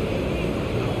 2.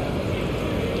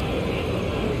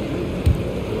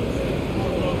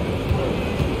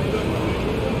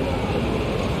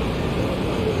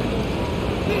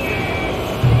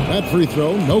 That free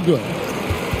throw, no good.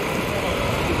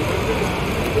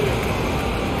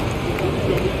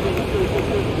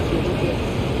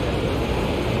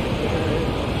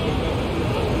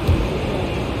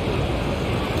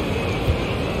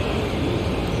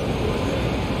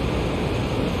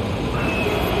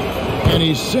 And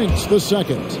he sinks the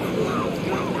second.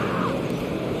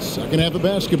 Second half of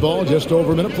basketball, just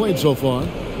over a minute played so far.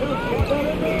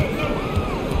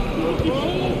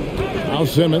 Now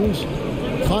Simmons,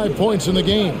 5 points in the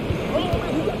game.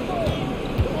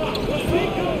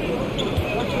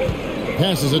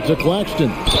 Passes it to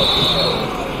Claxton.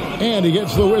 And he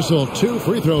gets the whistle. 2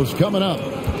 free throws coming up.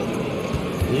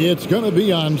 It's going to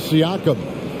be on Siakam.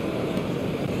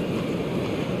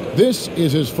 This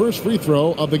is his first free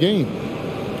throw of the game.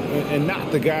 And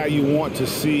not the guy you want to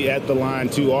see at the line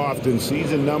too often.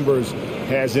 Season numbers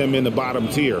has him in the bottom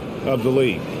tier of the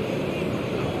league.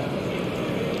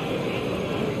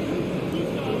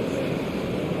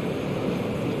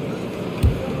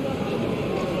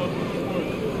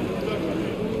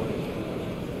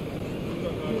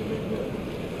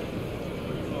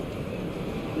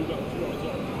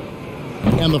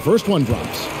 And the first one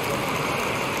drops.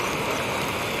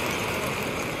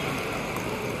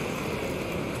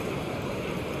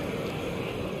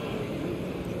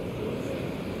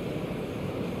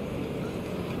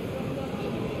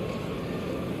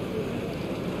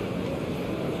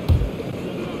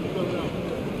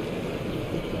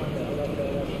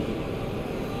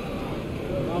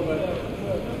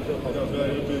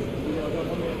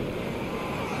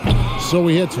 So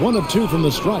he hits 1 of 2 from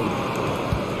the stripe.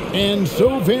 And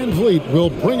so Van Vliet will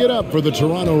bring it up for the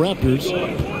Toronto Raptors.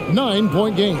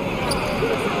 9-point game.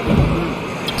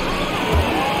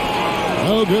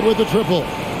 No good with the triple.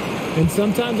 And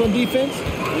sometimes on defense,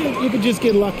 you could just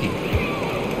get lucky.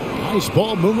 Nice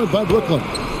ball movement by Brooklyn.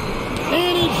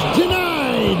 And it's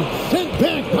denied. Sent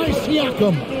back by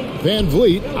Siakam. Van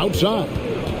Vliet outside.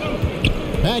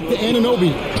 Back to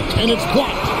Anunoby. And it's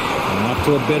blocked. And off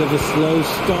to a bit of a slow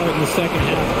start in the second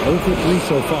half. 0 for 3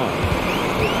 so far.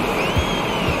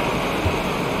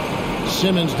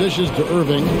 Simmons dishes to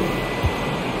Irving.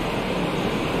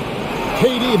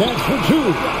 KD, that's for 2.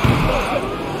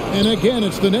 And again,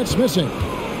 it's the Nets missing.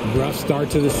 Rough start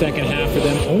to the second half for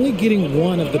them, only getting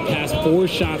 1 of the past 4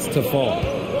 shots to fall.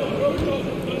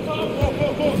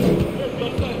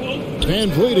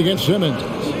 Van Vliet against Simmons.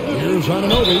 Here's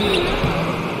Anunoby.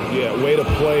 Yeah, way to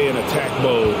play in attack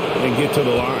mode and get to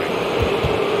the line.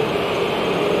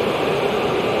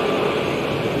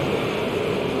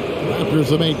 Raptors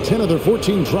have made 10 of their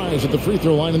 14 tries at the free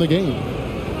throw line in the game.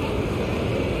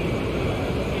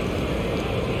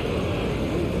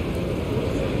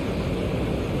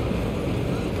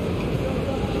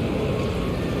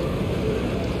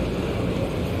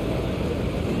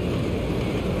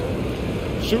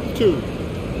 Shooting 2.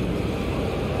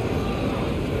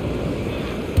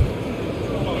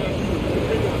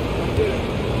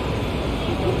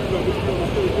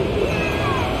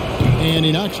 And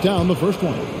he knocks down the first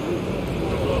one.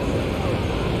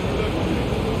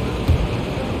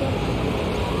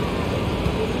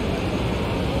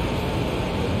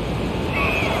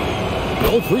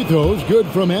 Both free throws good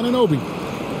from Anunoby.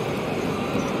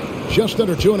 Just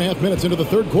under 2.5 minutes into the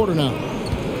third quarter now.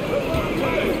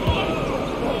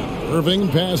 Irving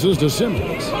passes to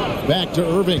Simmons. Back to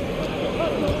Irving.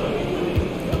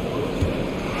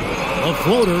 A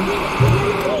floater.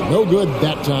 No good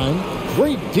that time.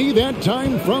 Great D that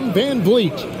time from Van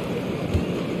Vliet.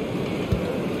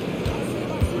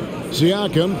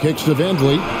 Siakam kicks to Van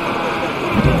Vliet.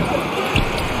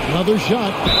 Another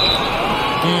shot.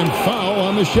 And foul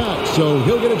on the shot, so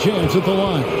he'll get a chance at the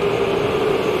line.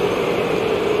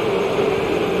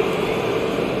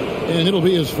 And it'll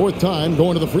be his 4th time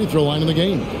going to the free throw line in the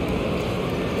game.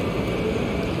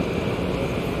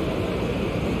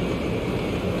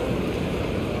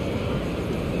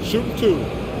 Shooting 2.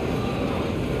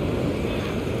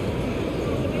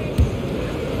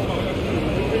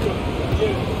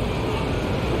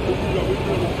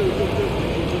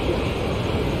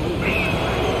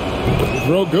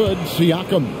 Throw good,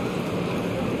 Siakam.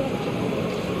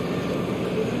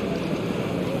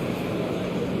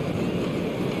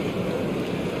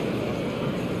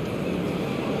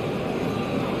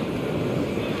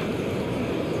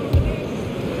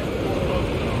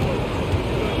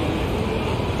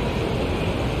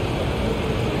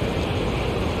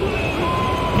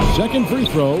 Second free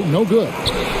throw, no good.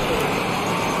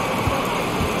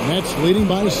 Nets leading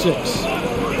by 6.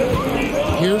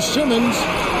 Here's Simmons.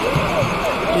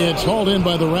 It's hauled in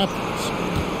by the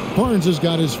Raptors. Barnes has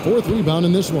got his 4th rebound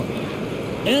in this one.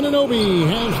 Anunoby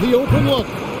has the open look.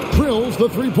 Drills the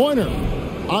three-pointer.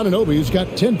 Anunoby's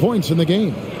got 10 points in the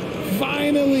game.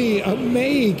 Finally, a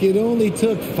make. It only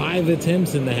took 5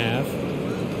 attempts in the half.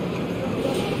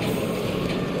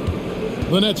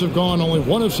 The Nets have gone only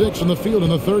 1 of 6 from the field in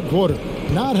the third quarter.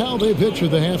 Not how they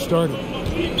pictured the half started.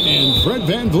 And Fred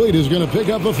Van Vliet is going to pick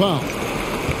up a foul.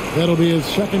 That'll be his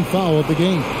 2nd foul of the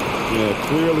game. Yeah,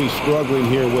 clearly struggling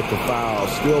here with the foul.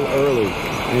 Still early.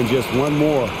 And just one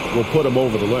more will put him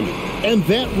over the limit. And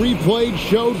that replay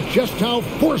showed just how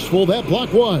forceful that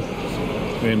block was.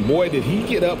 And boy, did he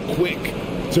get up quick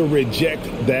to reject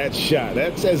that shot.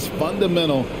 That's as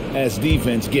fundamental as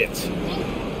defense gets.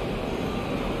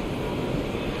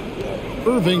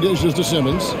 Irving dishes to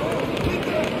Simmons.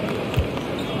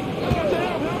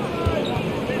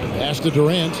 Pass to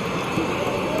Durant.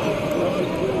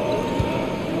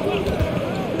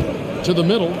 To the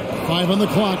middle. 5 on the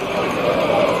clock.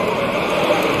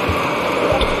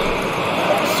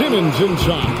 Simmons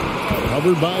inside.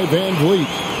 Covered by Van Vliet.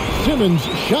 Simmons'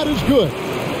 shot is good.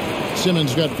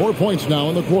 Simmons got 4 points now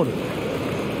in the quarter.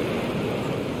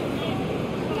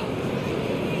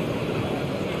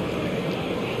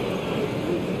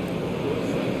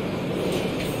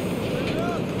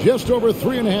 Just over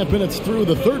 3.5 minutes through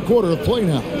the third quarter of play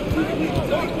now.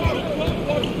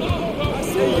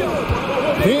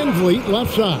 Van Vliet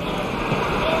left side.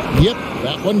 Yep,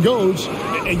 that one goes.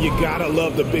 And you gotta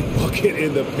love the big bucket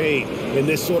in the paint in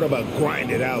this sort of a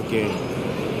grinded out game.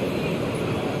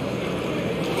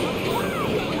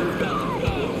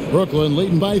 Brooklyn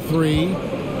leading by 3.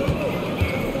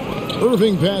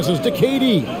 Irving passes to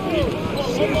KD.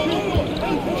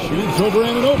 Shoots over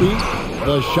Anunoby.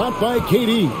 The shot by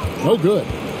KD. No good.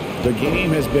 The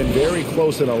game has been very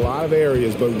close in a lot of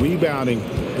areas, but rebounding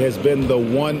has been the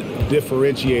one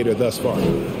differentiator thus far.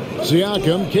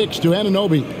 Siakam kicks to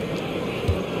Anunoby.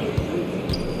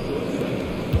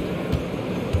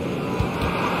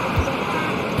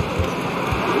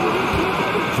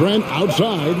 Durant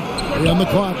outside, 3 on the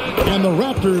clock, and the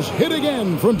Raptors hit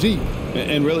again from deep.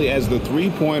 And really, as the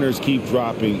three-pointers keep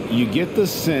dropping, you get the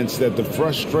sense that the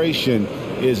frustration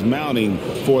is mounting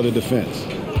for the defense.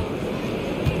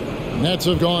 Nets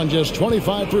have gone just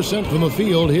 25% from the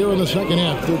field here in the second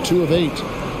half. They're 2 of 8.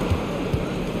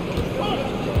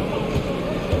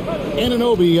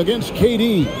 Anunoby against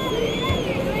KD.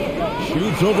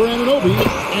 Shoots over Anunoby,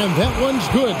 and that one's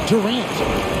good. Durant.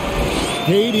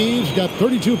 KD's got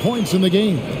 32 points in the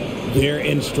game. They're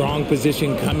in strong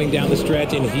position coming down the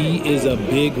stretch, and he is a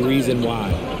big reason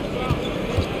why.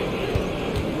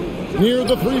 Near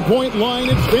the three-point line,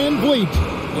 it's Van Vliet.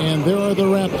 And there are the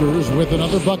Raptors with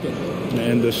another bucket.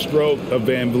 And the stroke of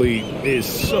Van Vliet is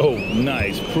so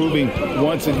nice, proving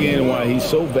once again why he's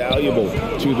so valuable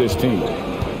to this team.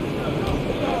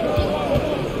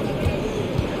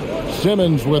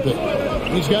 Simmons with it.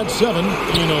 He's got 7,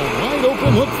 and a wide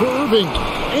open look for Irving.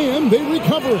 And they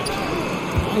recover it.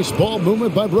 Nice ball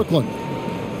movement by Brooklyn.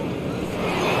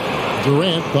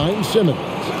 Durant finds Simmons.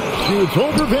 Shoots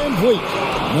over Van Vliet.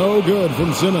 No good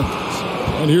from Simmons.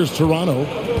 And here's Toronto.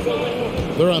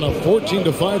 They're on a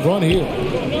 14-5 run here.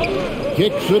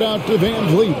 Kicks it out to Van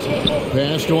Vliet.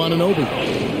 Pass to Anunoby.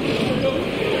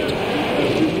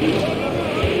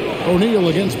 O'Neal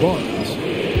against Barnes.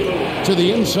 To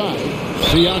the inside.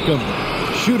 Siakam.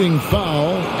 Shooting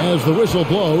foul as the whistle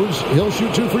blows. He'll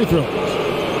shoot 2 free throws.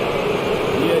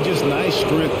 Yeah, just nice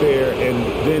strength there and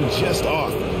then just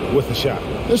off with the shot.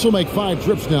 This will make 5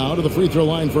 trips now to the free throw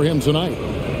line for him tonight.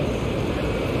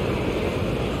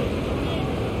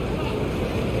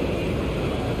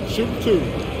 Shoot 2.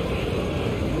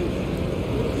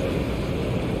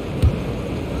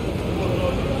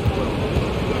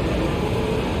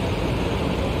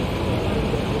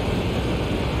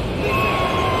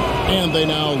 And they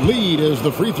now lead as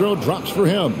the free throw drops for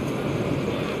him.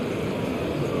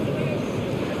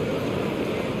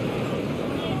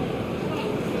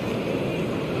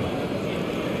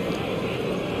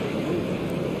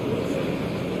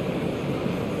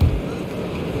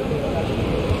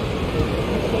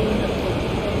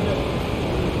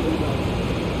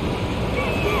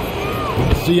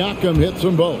 Siakam hits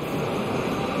them both.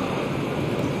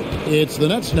 It's the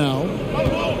Nets now.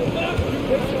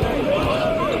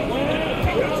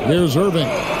 Here's Irving.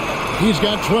 He's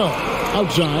got 12.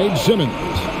 Outside, Simmons.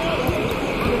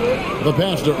 The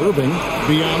pass to Irving.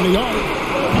 Beyond the arc.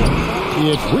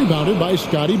 It's rebounded by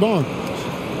Scotty Barnes.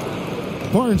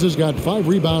 Barnes has got 5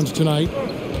 rebounds tonight.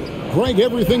 Greg,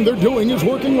 everything they're doing is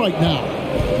working right now.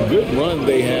 Good run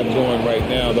they have going right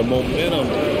now. The momentum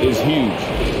is huge.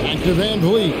 Back to Van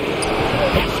Vliet.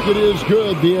 Basket is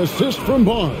good. The assist from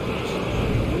Barnes.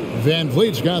 Van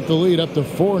Vliet's got the lead up to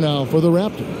 4 now for the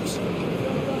Raptors.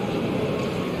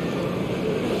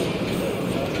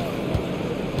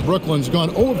 Brooklyn's gone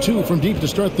 0-2 from deep to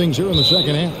start things here in the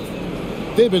second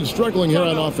half. They've been struggling here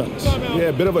on offense. Yeah,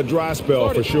 a bit of a dry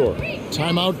spell for sure.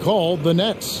 Timeout called, the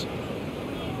Nets.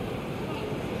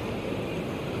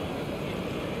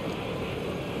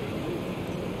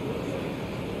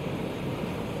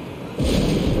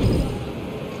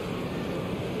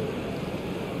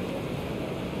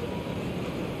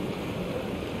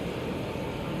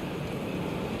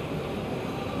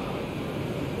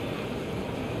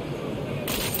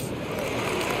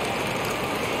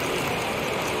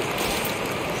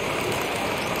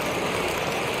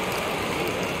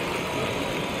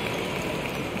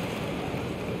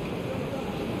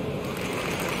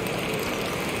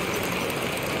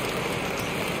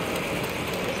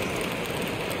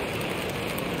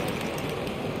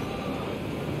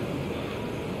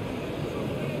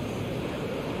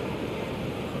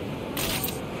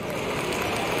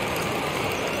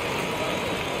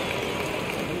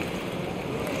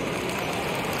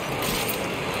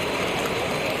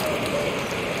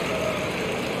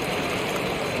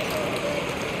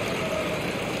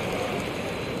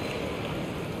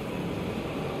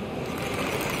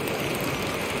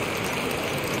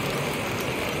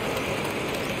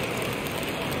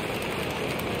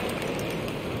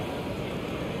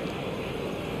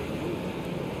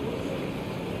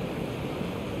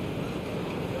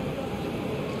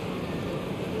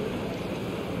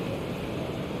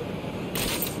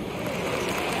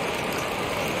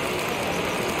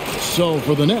 So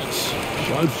for the Nets,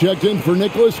 Sharps checked in for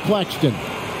Nicholas Claxton.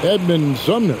 Edmund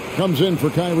Sumner comes in for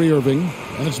Kyrie Irving.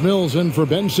 And it's Mills in for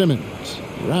Ben Simmons.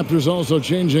 Raptors also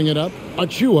changing it up.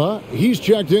 Achua, he's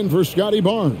checked in for Scotty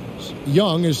Barnes.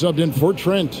 Young is subbed in for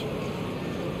Trent.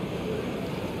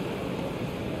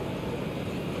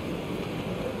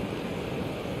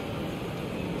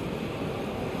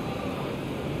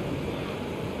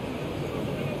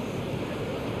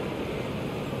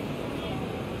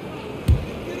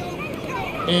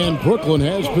 And Brooklyn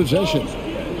has possession.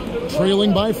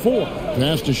 Trailing by 4.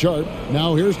 Pass to Sharp.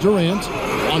 Now here's Durant.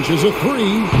 Launches a 3.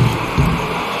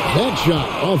 That shot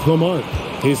off the mark.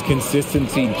 His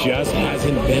consistency just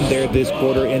hasn't been there this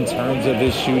quarter in terms of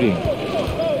his shooting.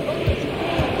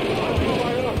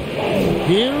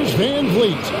 Here's Van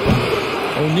Vliet.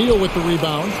 O'Neal with the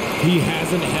rebound. He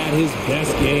hasn't had his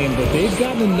best game, but they've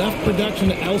gotten enough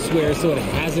production elsewhere, so it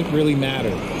hasn't really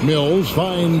mattered. Mills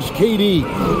finds KD.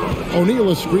 O'Neal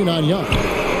a screen on Young.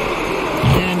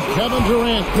 And Kevin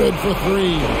Durant good for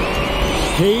 3.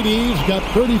 KD's got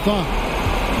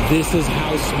 35. This is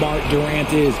how smart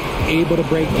Durant is, able to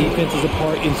break defenses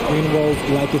apart in screen rolls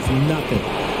like it's nothing.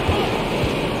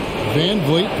 Van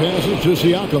Vliet passes to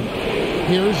Siakam.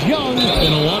 Here's Young,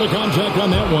 and a lot of contact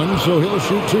on that one, so he'll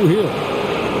shoot 2 here.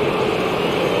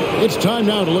 It's time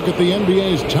now to look at the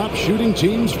NBA's top shooting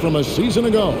teams from a season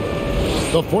ago.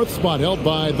 The fourth spot held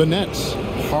by the Nets.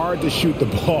 Hard to shoot the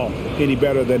ball any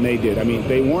better than they did. I mean,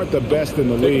 they weren't the best in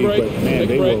the league, but, man,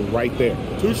 they were right there.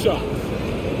 2 shots.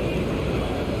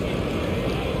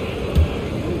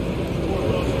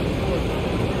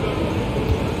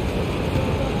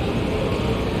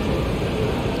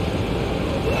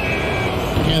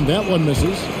 And that one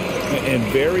misses. And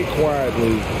very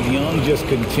quietly, Young just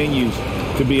continues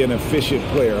to be an efficient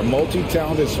player, a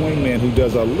multi-talented swingman who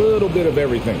does a little bit of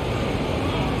everything.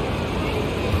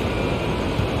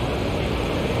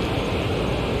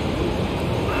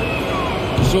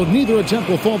 So neither attempt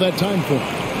will fall that time for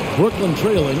him. Brooklyn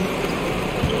trailing.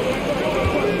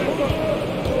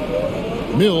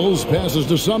 Mills passes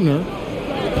to Sumner.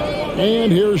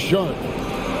 And here's Sharp.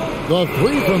 The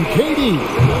three from KD.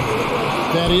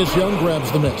 Thaddeus Young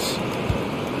grabs the miss.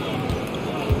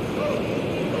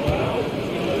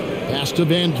 Pass to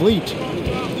Van Vliet.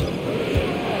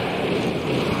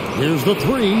 Here's the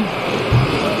three.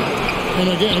 And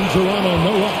again, Toronto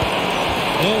no luck.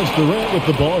 As Durant with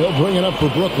the ball, he'll bring it up for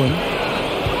Brooklyn.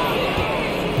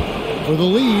 For the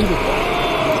lead.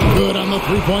 Good on the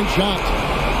three-point shot.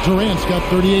 Durant's got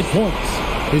 38 points.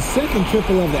 His second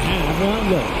triple of the half. Well,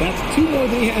 look, that's 2 more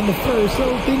than he had in the first,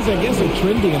 so things, I guess, are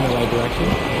trending in the right direction.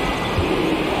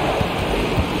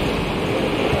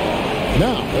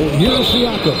 Now, here's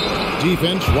Siakam.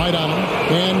 Defense right on him.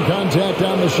 And contact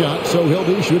on the shot, so he'll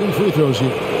be shooting free throws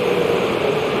here.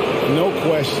 No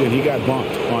question, he got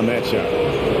bumped on that shot.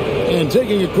 And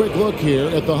taking a quick look here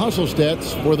at the hustle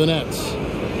stats for the Nets.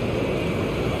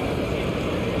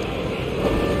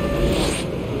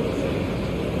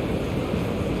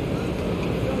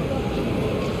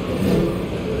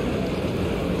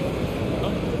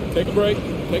 Take a break.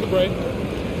 Take a break.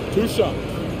 2 shots.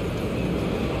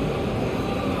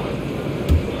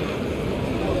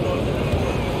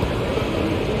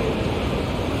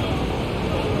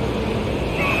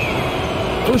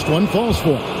 First one falls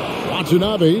for him.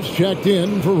 Watanabe's checked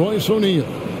in for Royce O'Neal.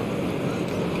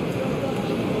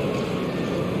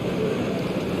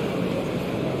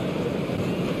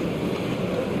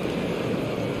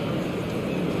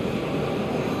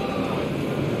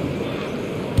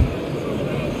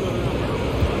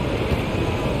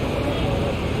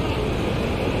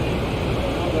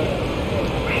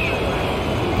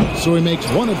 So he makes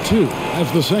 1 of 2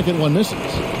 as the second one misses.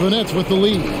 The Nets with the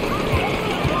lead.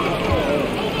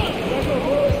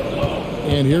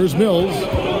 And here's Mills.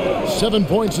 7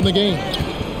 points in the game.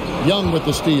 Young with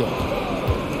the steal.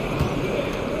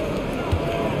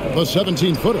 The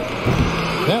 17-footer.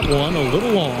 That one a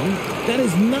little long. That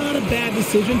is not a bad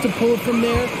decision to pull it from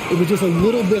there. It was just a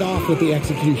little bit off with the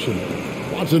execution.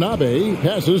 Watanabe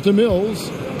passes to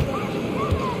Mills.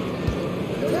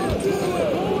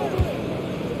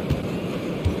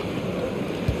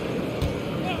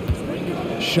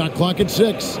 Shot clock at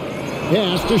 6.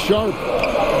 Pass to Sharp.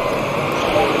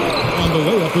 And the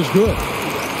layup is good.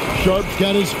 Sharp's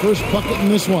got his first bucket in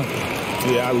this one.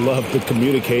 Yeah, I love the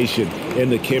communication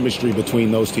and the chemistry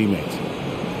between those teammates.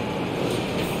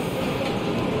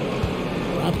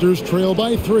 Raptors trail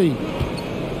by 3.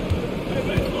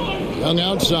 Young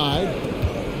outside.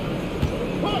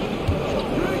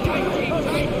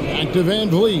 Back to Van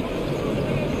Vliet.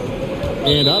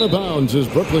 And out of bounds as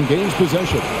Brooklyn gains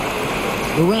possession.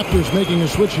 The Raptors making a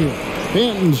switch here.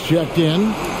 Banton's checked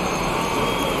in.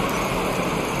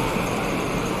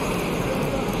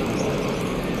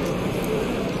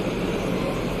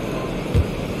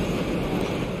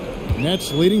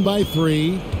 Nets leading by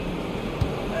 3.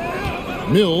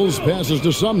 Mills passes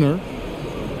to Sumner.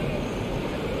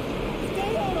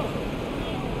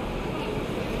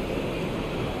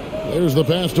 There's the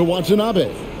pass to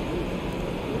Watanabe.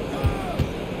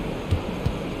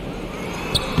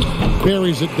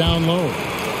 Buries it down low.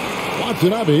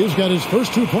 Watanabe's got his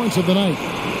first 2 points of the night.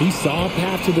 He saw a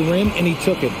path to the rim, and he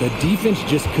took it. The defense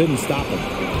just couldn't stop him.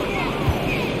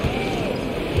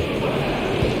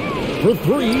 For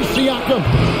 3, Siakam.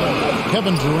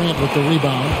 Kevin Durant with the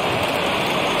rebound.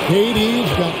 KD's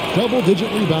got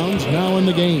double-digit rebounds now in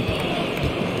the game.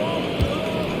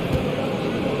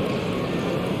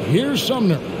 Here's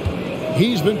Sumner.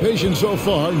 He's been patient so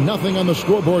far. Nothing on the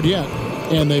scoreboard yet.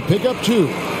 And they pick up 2.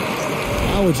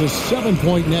 Now it's a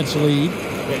 7-point Nets lead.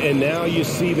 And now you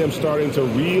see them starting to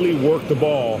really work the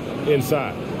ball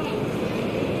inside.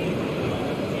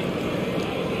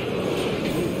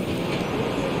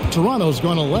 Toronto's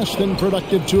gone a less than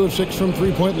productive 2 of 6 from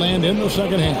three-point land in the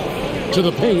second half. To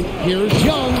the paint, here's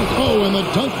Young. Oh, and the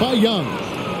dunk by Young.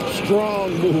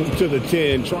 strong move to the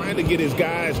 10, trying to get his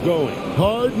guys going.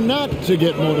 Hard not to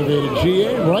get motivated,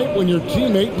 GA, right when your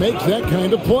teammate makes that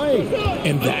kind of play.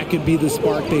 And that could be the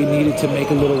spark they needed to make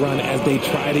a little run as they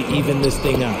try to even this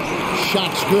thing up.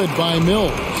 Shots good by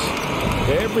Mills.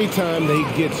 Every time they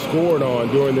get scored on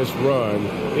during this run,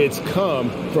 it's come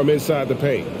from inside the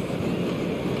paint.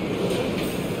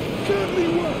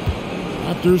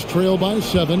 Raptors trail by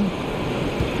 7.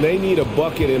 They need a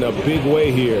bucket in a big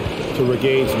way here to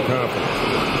regain some confidence.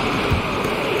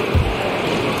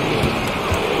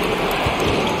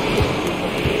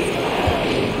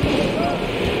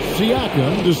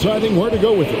 Siakam deciding where to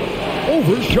go with it.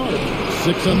 Over Sharp.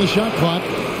 6 on the shot clock.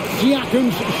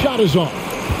 Siakam's shot is off.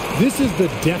 This is the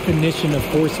definition of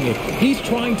forcing it. He's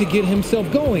trying to get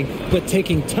himself going, but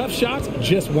taking tough shots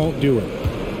just won't do it.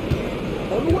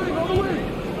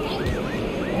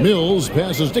 Mills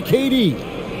passes to KD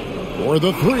for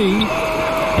the 3.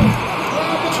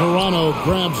 Toronto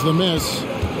grabs the miss.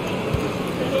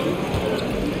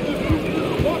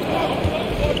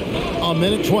 A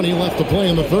minute 20 left to play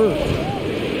in the third.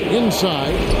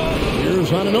 Inside, here's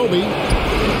Anunoby.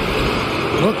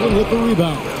 Brooklyn with the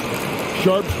rebound.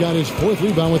 Sharp's got his 4th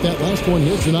rebound with that last one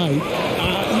here tonight.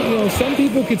 Some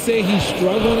people could say he's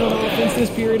struggling on offense this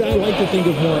period. I like to think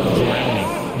of more of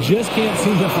drowning. Just can't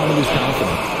seem to find his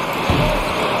confidence.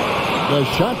 The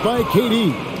shot by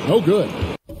KD. No good.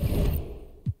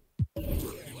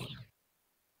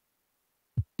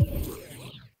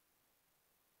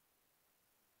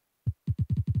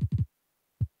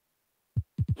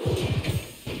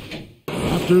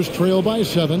 Raptors trail by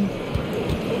 7.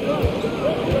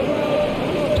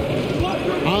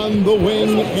 On the wing,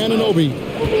 Anunoby.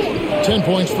 10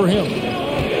 points for him.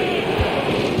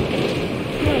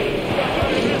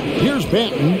 Here's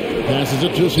Banton. Passes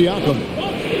it to Siakam.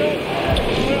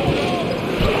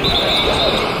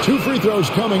 2 free throws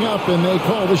coming up, and they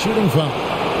call the shooting foul.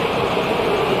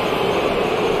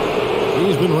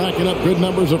 He's been racking up good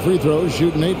numbers of free throws,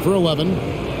 shooting 8 for 11.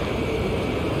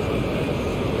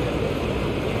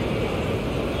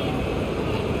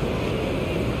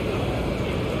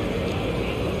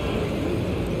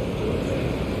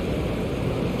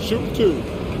 Shoot 2.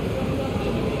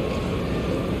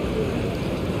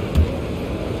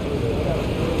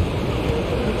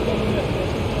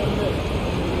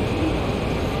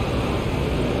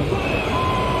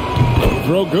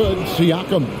 Throw good,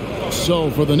 Siakam. So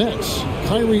for the Nets,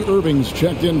 Kyrie Irving's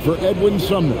checked in for Edwin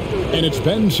Sumner, and it's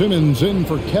Ben Simmons in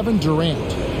for Kevin Durant.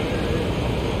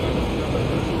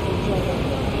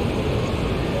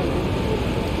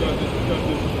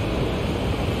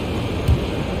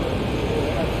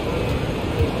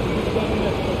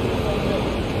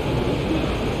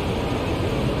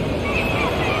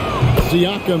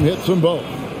 Siakam hits them both.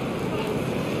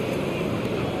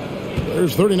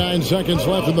 There's 39 seconds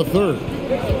left in the third.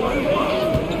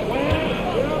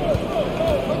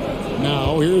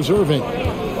 Now here's Irving.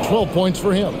 12 points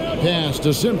for him. Pass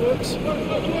to Simmons.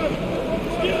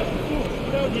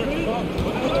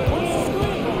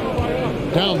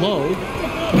 Down low.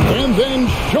 And then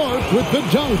Sharp with the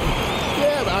dunk.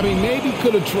 Yeah, I mean, maybe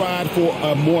could have tried for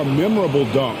a more memorable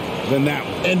dunk than that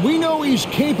one. And we know he's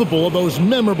capable of those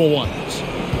memorable ones.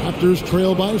 Raptors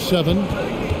trail by 7.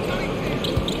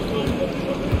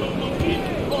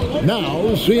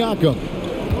 Now Siakam.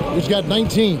 He's got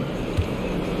 19.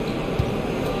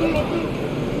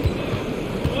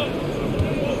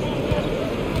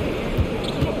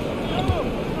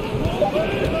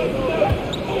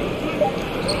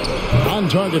 On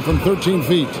target from 13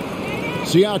 feet.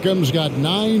 Siakam's got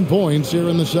 9 points here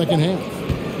in the second half.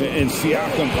 And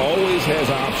Siakam always has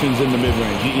options in the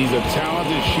mid-range. He's a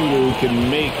talented shooter who can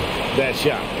make that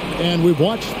shot. And we've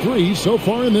watched 3 so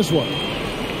far in this one.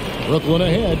 Brooklyn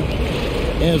ahead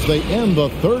as they end the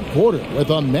third quarter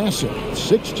with a massive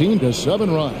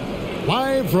 16-7 run.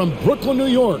 Live from Brooklyn, New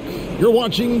York, you're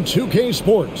watching 2K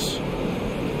Sports.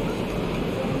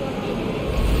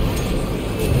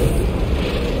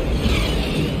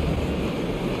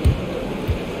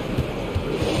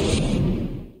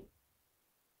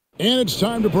 And it's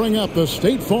time to bring up the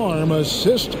State Farm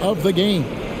assist of the game.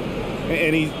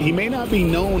 And he may not be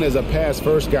known as a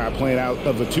pass-first guy playing out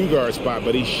of the 2-guard spot,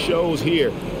 but he shows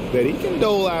here that he can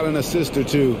dole out an assist or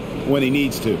 2 when he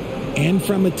needs to. And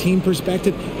from a team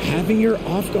perspective, having your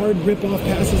off-guard rip-off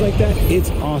passes like that, it's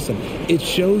awesome. It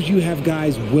shows you have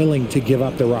guys willing to give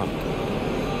up the rock.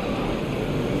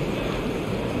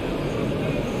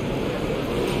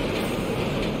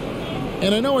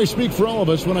 And I know I speak for all of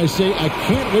us when I say I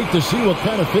can't wait to see what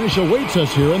kind of finish awaits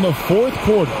us here in the fourth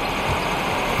quarter.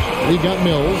 We've got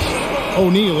Mills.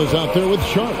 O'Neal is out there with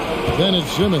Sharp. Then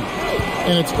it's Simmons.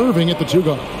 And it's Irving at the 2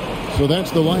 guard. So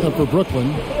that's the lineup for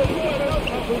Brooklyn.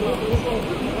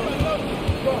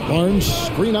 Barnes,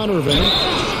 screen on Irving.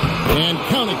 And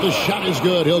count it, the shot is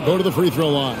good. He'll go to the free throw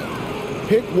line.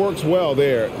 Pick works well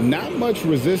there. Not much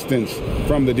resistance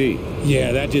from the D.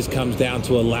 Yeah, that just comes down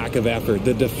to a lack of effort.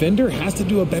 The defender has to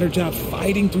do a better job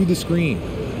fighting through the screen.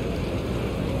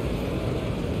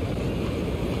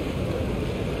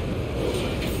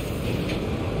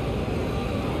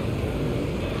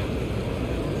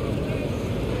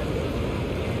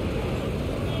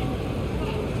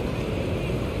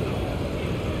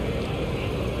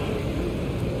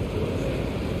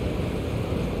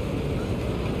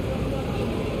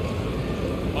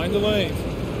 Mind the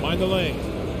lanes. Mind the lanes.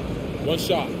 One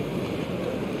shot.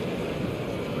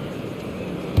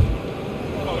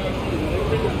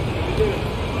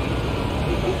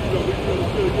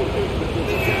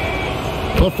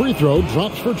 The free throw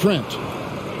drops for Trent.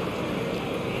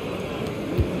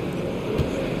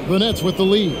 The Nets with the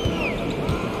lead.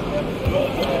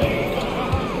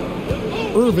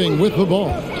 Irving with the ball.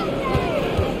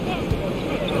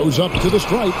 Goes up to the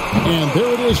stripe, and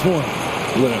there it is for him.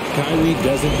 Look, Kyrie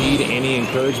doesn't need any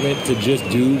encouragement to just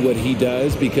do what he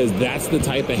does, because that's the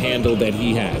type of handle that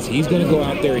he has. He's going to go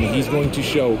out there and he's going to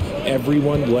show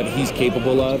everyone what he's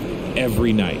capable of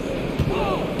every night.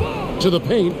 To the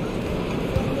paint.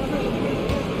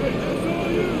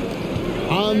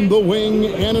 On the wing,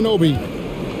 Anunoby.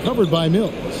 Covered by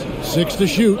Mills. 6 to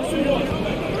shoot.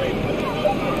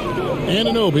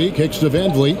 Anunoby kicks to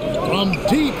Van Vliet. From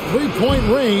deep three-point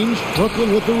range,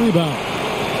 Brooklyn with the rebound.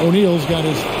 O'Neal's got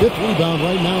his 5th rebound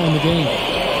right now in the game.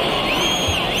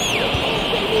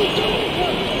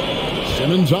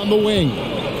 Simmons on the wing,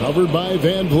 covered by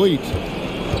Van Vliet.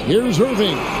 Here's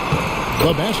Irving.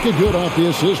 The basket good off the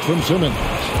assist from Simmons.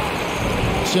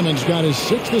 Simmons got his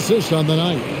 6th assist on the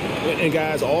night. And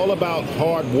guys, all about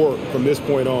hard work from this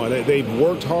point on. They've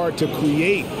worked hard to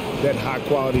create that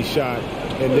high-quality shot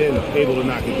and then able to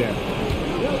knock it down.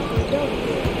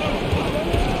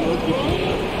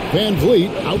 Van Vliet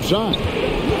outside.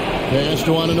 Pass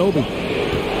to Anunoby.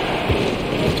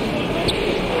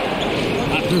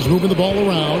 Raptors moving the ball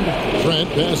around. Trent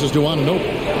passes to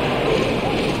Anunoby.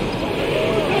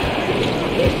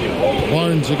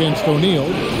 Barnes against O'Neal.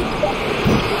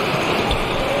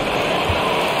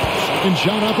 Second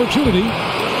shot opportunity.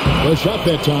 The shot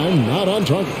that time not on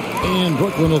target. And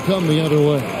Brooklyn will come the other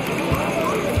way.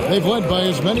 They've led by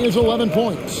as many as 11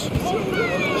 points.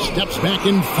 Steps back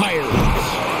and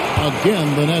fires.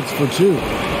 Again, the Nets for 2.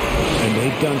 And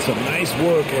they've done some nice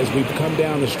work as we've come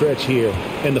down the stretch here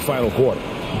in the final quarter.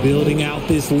 Building out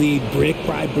this lead brick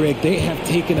by brick, they have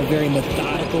taken a very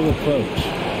methodical approach.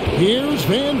 Here's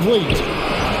Van Vliet.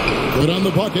 Good on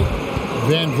the bucket.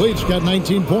 Van Vliet's got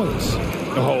 19 points.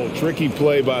 Oh, tricky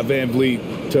play by Van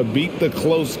Vliet to beat the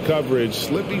close coverage,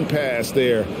 slipping past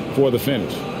there for the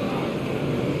finish.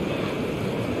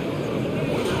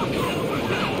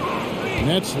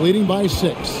 Nets leading by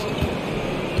 6.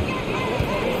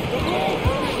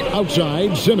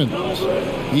 Outside, Simmons.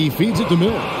 He feeds it to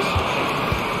Mills.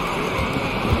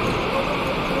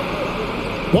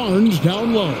 Barnes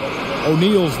down low.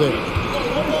 O'Neal's there.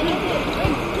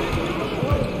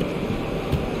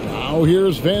 Now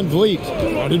here's Van Vliet.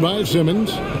 Guarded by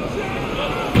Simmons.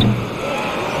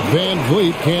 Van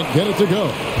Vliet can't get it to go.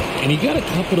 And he got a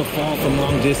couple to fall from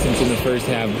long distance in the first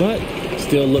half, but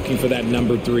still looking for that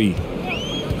number 3.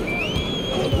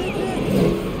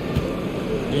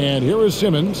 And here is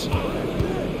Simmons.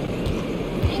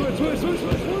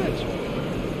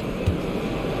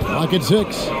 Clock at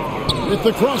 6. With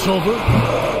the crossover.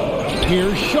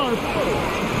 Here's Sharp.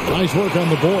 Nice work on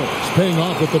the boards. Paying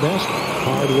off with the basket.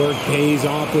 Hard work pays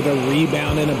off with a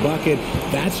rebound and a bucket.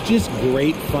 That's just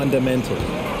great fundamentals.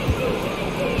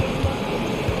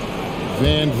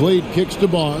 Van Vliet kicks to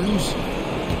Barnes.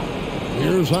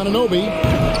 Here's Anunoby.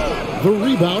 The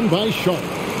rebound by Sharp.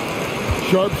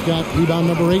 Sharp's got rebound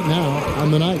number 8 now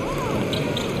on the night.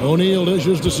 O'Neal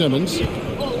dishes to Simmons.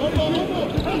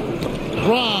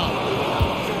 Brown.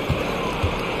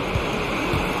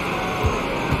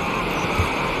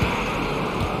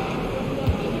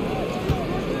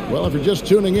 Well, if you're just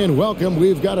tuning in, welcome.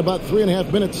 We've got about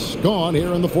 3.5 minutes gone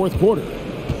here in the 4th quarter.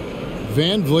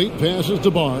 Van Vliet passes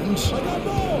to Barnes.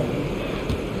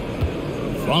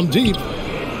 From deep.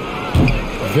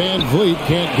 Van Vliet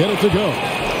can't get it to go.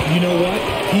 You know what?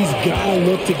 He's got to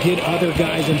look to get other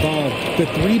guys involved. The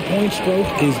three-point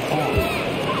stroke is off.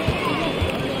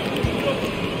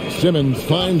 Simmons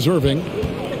finds Irving.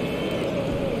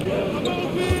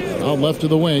 Out left to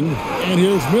the wing. And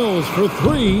here's Mills for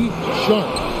 3.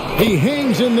 Sharp. He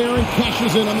hangs in there and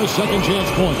cashes in on the second chance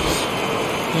points.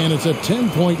 And it's a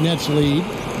 10-point Nets lead.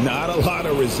 Not a lot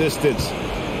of resistance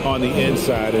on the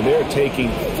inside, and they're taking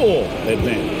full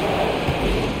advantage.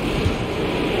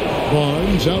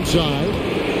 Barnes outside.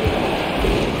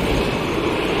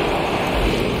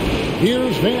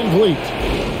 Here's Van Vliet.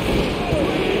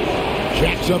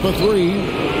 Jacks up a three.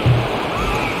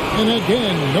 And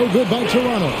again, no good by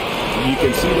Toronto. You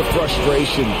can see the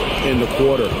frustration in the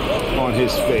quarter on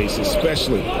his face,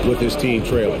 especially with his team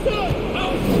trailing.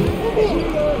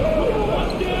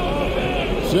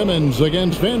 Simmons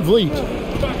against Van Vliet.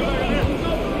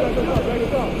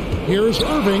 Here's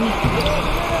Irving.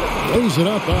 Lays it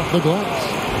up off the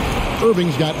glass.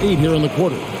 Irving's got 8 here in the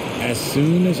quarter. As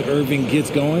soon as Irving gets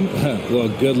going, well,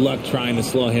 good luck trying to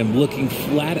slow him. Looking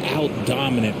flat out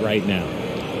dominant right now.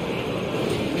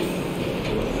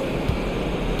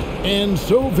 And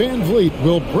so Van Vliet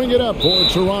will bring it up for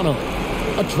Toronto.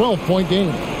 A 12-point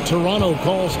game. Toronto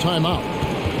calls timeout.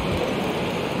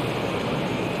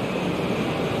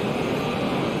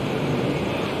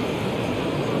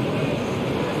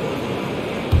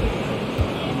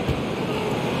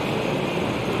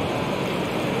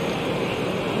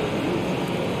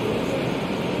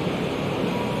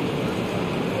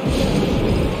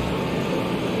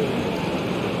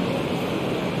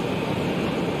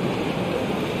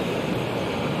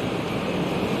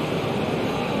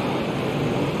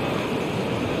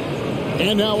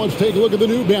 And now let's take a look at the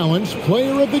New Balance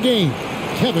player of the game,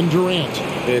 Kevin Durant.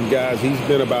 And guys, he's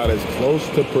been about as close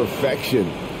to perfection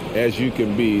as you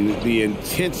can be. The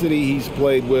intensity he's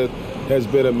played with has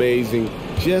been amazing.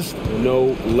 Just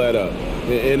no let up.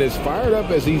 And as fired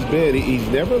up as he's been, he's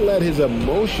never let his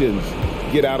emotions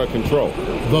get out of control.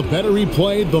 The better he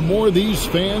played, the more these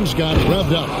fans got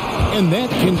revved up. And that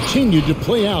continued to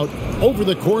play out over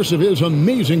the course of his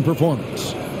amazing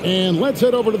performance. And let's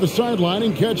head over to the sideline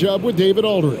and catch up with David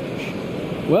Aldridge.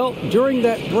 Well, during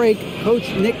that break, Coach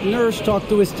Nick Nurse talked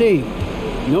to his team.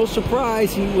 No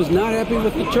surprise, he was not happy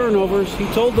with the turnovers. He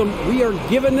told them, we are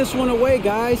giving this one away,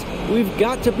 guys. We've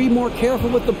got to be more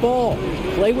careful with the ball,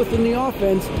 play within the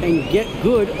offense, and get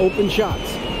good open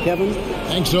shots. Kevin?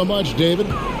 Thanks so much, David.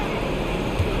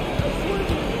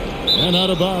 And out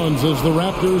of bounds as the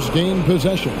Raptors gain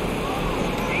possession.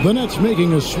 The Nets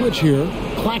making a switch here.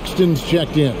 Claxton's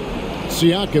checked in.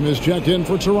 Siakam is checked in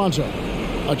for Toronto.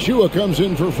 Achua comes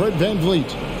in for Fred Van Vliet.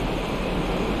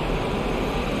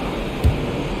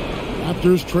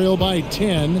 Raptors trail by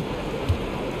 10.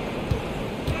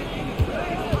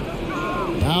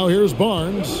 Now here's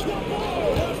Barnes.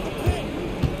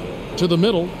 To the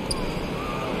middle.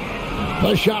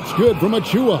 The shot's good from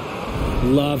Achua.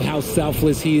 Love how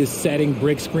selfless he is setting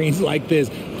brick screens like this.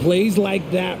 Plays like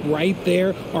that right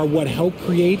there are what help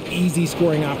create easy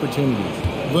scoring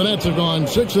opportunities. The Nets have gone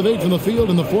 6 of 8 from the field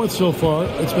in the fourth so far.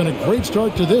 It's been a great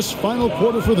start to this final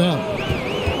quarter for them.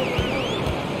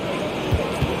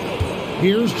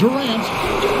 Here's Durant.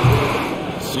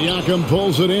 Siakam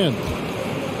pulls it in.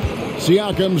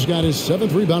 Siakam's got his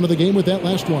 7th rebound of the game with that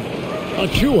last one.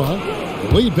 Achua,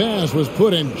 the lead pass was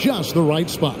put in just the right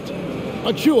spot.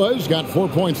 Achua's got 4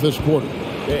 points this quarter.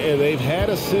 And they've had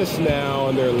assists now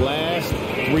in their last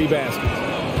 3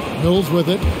 baskets. Mills with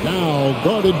it. Now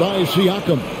guarded by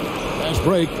Siakam. Fast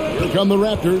break. Here come the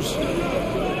Raptors.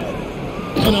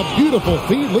 And a beautiful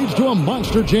feed leads to a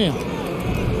monster jam.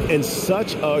 And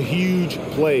such a huge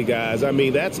play, guys. I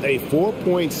mean, that's a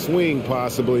 4-point swing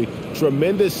possibly.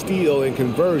 Tremendous steal and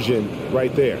conversion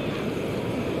right there.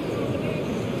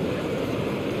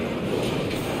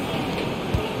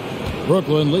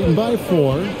 Brooklyn leading by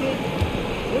 4.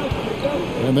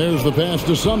 And there's the pass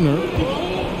to Sumner.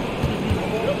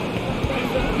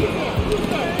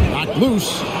 Knocked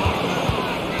loose.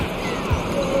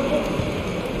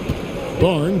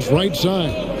 Barnes right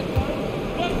side.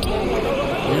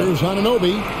 Here's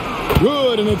Anunoby.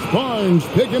 Good, and it's Barnes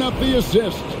picking up the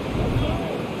assist.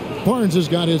 Barnes has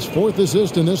got his 4th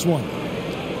assist in this one.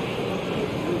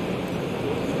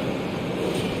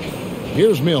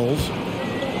 Here's Mills.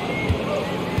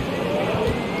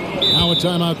 Now a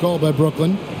timeout called by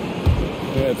Brooklyn.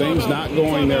 Yeah, things not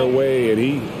going their way, and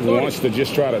he wants to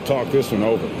just try to talk this one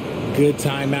over. Good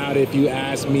timeout if you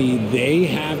ask me. They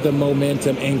have the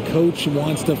momentum, and Coach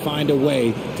wants to find a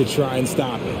way to try and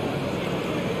stop it.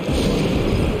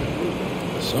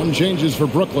 Some changes for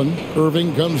Brooklyn.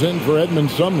 Irving comes in for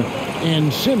Edmund Sumner.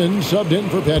 And Simmons subbed in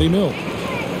for Patty Mills.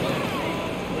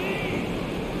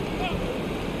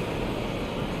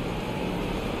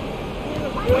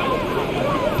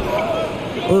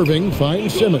 Irving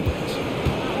finds Simmons.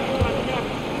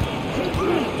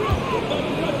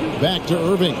 Back to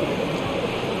Irving.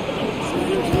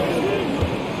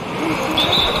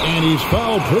 And And he's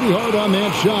fouled pretty hard on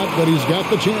that shot, but he's got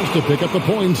the chance to pick up the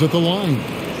points at the line.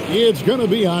 It's going to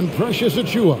be on Precious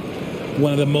Achiuwa.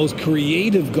 One of the most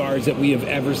creative guards that we have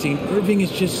ever seen. Irving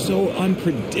is just so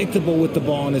unpredictable with the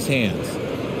ball in his hands.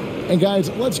 And guys,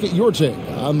 let's get your take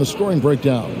on the scoring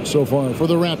breakdown so far for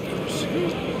the Raptors.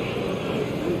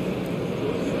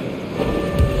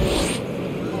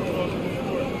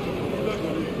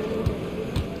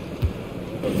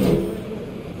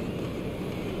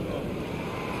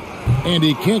 And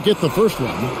he can't get the first one.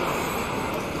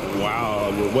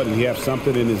 Wow, what, did he have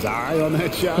something in his eye on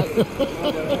that shot?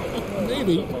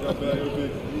 Maybe.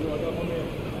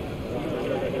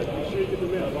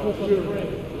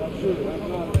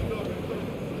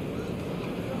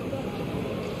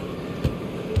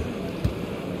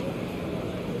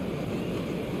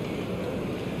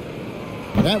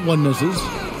 That one misses.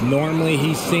 Normally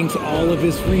he sinks all of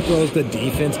his free throws. The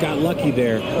defense got lucky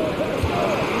there.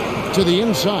 To the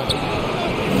inside.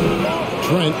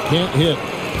 Trent can't hit.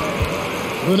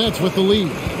 The Nets with the lead.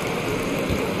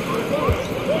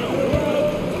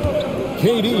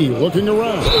 KD looking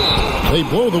around. They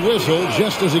blow the whistle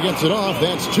just as he gets it off.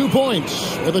 That's 2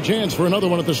 points with a chance for another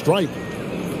one at the stripe.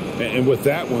 And with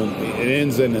that one, it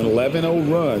ends an 11-0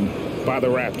 run by the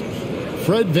Raptors.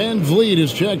 Fred VanVleet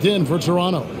is checked in for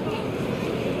Toronto.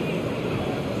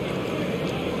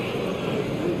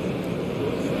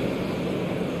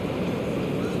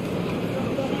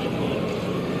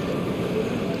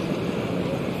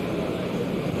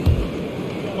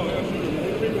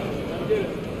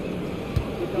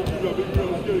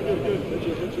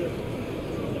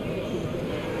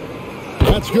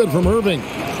 That's good from Irving.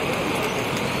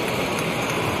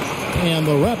 And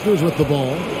the Raptors with the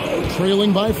ball,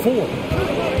 trailing by 4.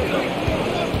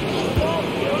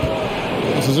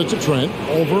 Passes it to Trent.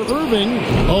 Over Irving.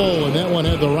 Oh, and that one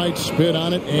had the right spin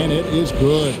on it, and it is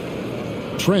good.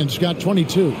 Trent's got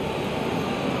 22.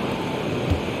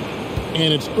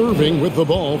 And it's Irving with the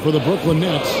ball for the Brooklyn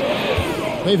Nets.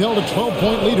 They've held a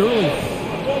 12-point lead early.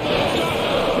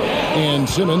 And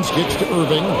Simmons gets to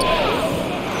Irving.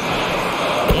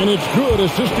 And it's good,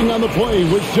 assisting on the play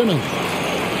with Simmons.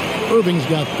 Irving's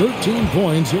got 13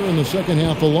 points here in the second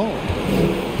half alone.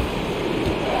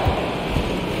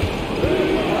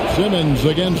 Simmons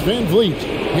against VanVleet.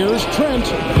 Here's Trent.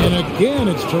 And again,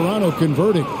 it's Toronto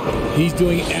converting. He's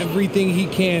doing everything he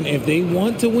can. If they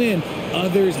want to win,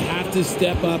 others have to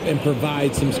step up and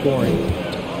provide some scoring.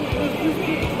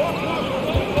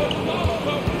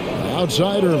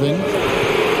 Outside Irving.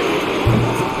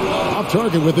 Off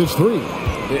target with his 3.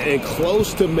 And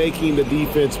close to making the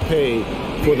defense pay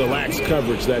for the lax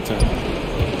coverage that time.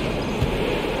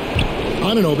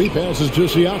 Anunoby passes to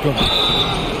Siakam.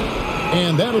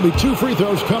 And that'll be 2 free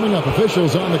throws coming up.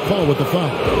 Officials on the call with the foul.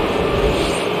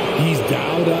 He's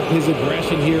dialed up his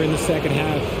aggression here in the second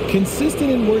half. Consistent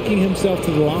in working himself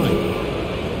to the line.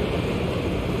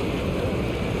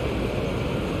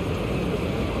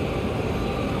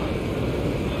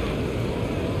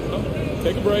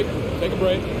 Take a break. Take a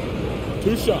break.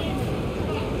 2 shots.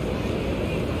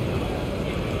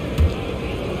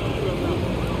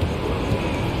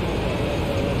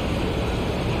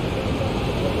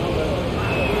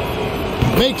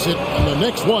 Makes it, and the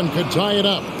next one could tie it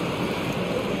up.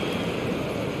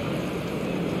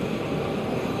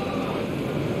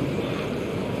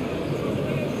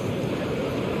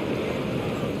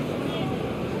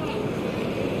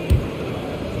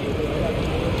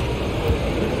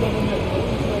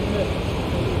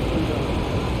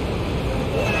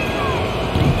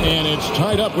 And it's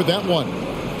tied up with that one.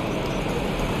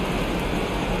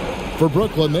 For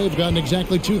Brooklyn, they've gotten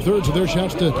exactly 2/3 of their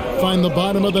shots to find the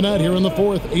bottom of the net here in the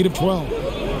fourth, 8 of 12.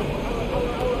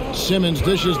 Simmons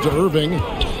dishes to Irving.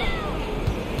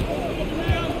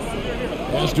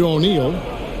 Pass to O'Neal.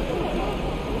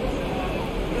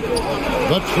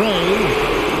 The tray.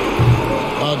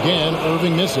 Again,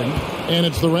 Irving missing. And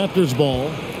it's the Raptors'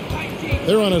 ball.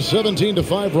 They're on a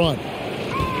 17-5 run.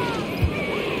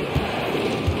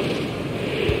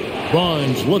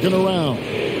 Barnes looking around.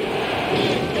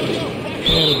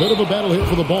 And a bit of a battle here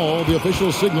for the ball. The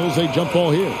official signals a jump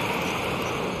ball here.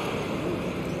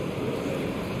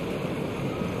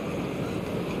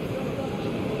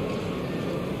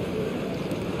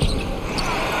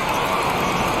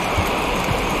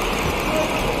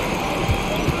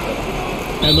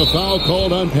 And the foul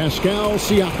called on Pascal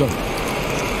Siakam.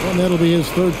 And that'll be his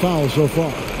 3rd foul so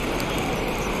far.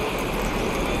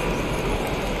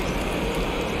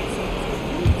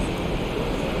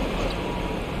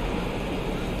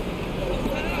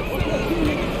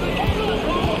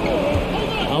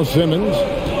 Simmons.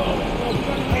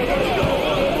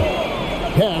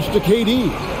 Pass to KD.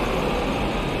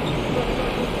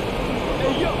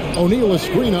 O'Neal a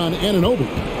screen on Anunoby.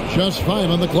 Just 5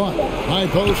 on the clock. High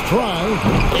post try,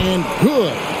 and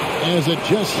good, as it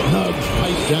just snugs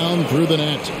right down through the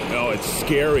net. No, it's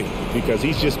scary because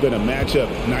he's just been a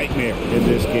matchup nightmare in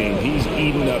this game. He's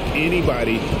eaten up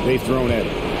anybody they've thrown at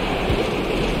him.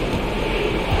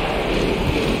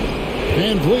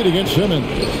 Van Vliet against Simmons.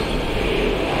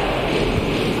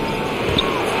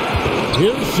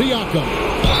 Here's Siakam.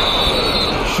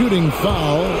 Shooting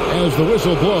foul as the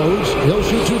whistle blows. He'll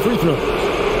shoot 2 free throws.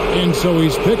 And so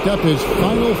he's picked up his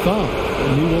final foul.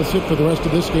 And he will sit for the rest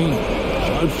of this game.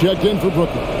 Sharps checked in for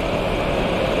Brooklyn.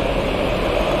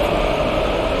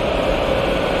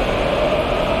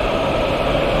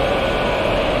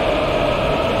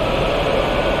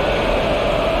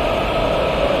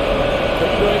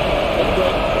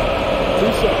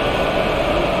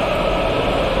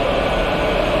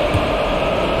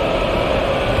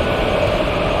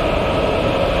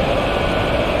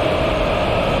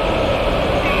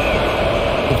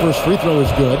 First free throw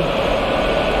is good.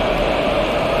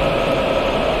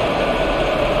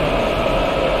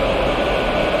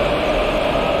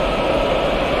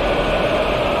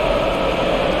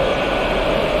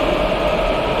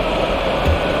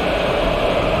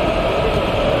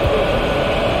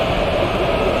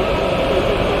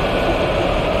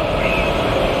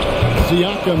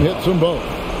 Siakam hits them both.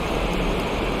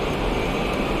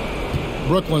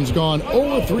 Brooklyn's gone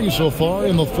 0-3 so far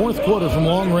in the fourth quarter from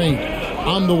long range.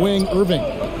 On the wing, Irving.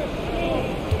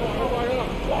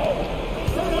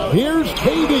 Here's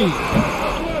KD.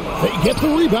 They get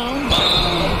the rebound.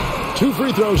 2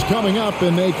 free throws coming up,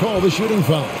 and they call the shooting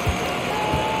foul.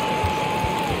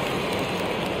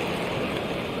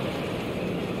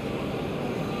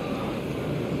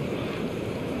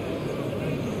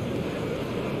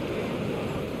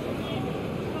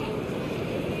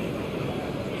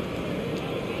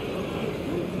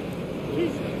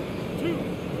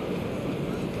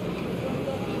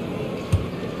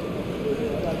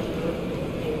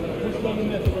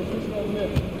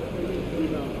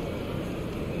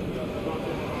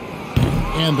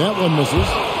 And that one misses.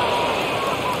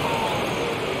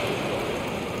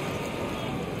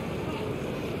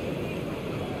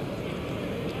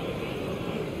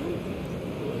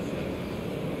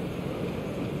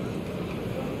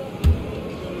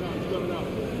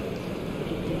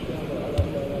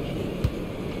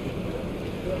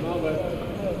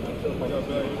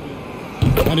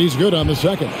 And he's good on the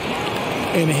second.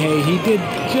 And hey, he did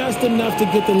just enough to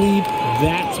get the lead.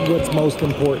 That's what's most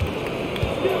important.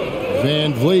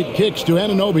 Van Vliet kicks to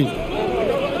Anunoby.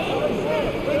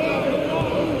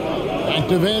 Back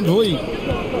to Van Vliet.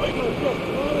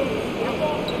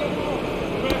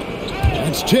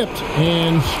 That's tipped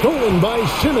and stolen by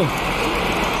Simmons.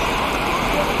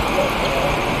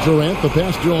 Durant, the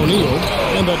pass to O'Neal,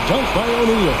 and the dunk by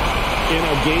O'Neal. In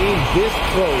a game this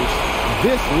close,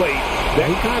 this late,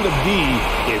 that kind of D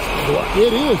is clutch.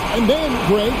 It is. And then,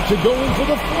 Greg, to go in for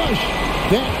the flush.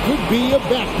 That could be a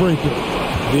backbreaker.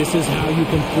 This is how you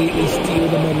completely steal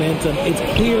the momentum. It's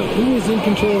clear who is in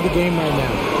control of the game right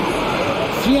now.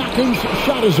 Siakam's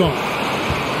shot is off.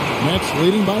 Nets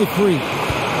leading by 3.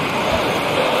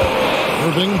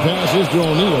 Irving passes to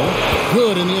O'Neal.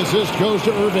 Good, and the assist goes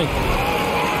to Irving.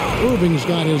 Irving's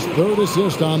got his 3rd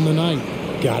assist on the night.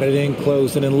 Got it in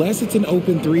close, and unless it's an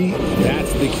open 3,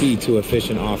 that's the key to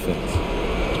efficient offense.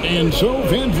 And so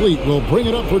Van Vliet will bring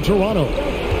it up for Toronto.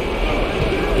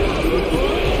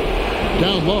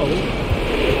 Down low.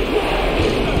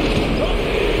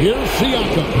 Here's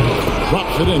Siakam.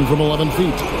 Drops it in from 11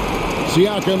 feet.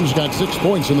 Siakam's got 6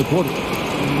 points in the quarter.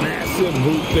 Massive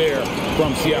hoop there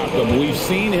from Siakam. We've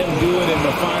seen him do it in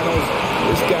the finals.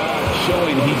 This guy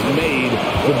showing he's made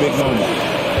the big moment.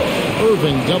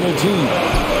 Irving double team.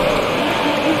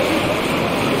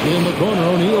 In the corner,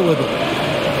 O'Neal with it.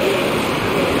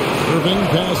 Irving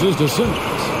passes to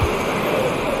Simmons.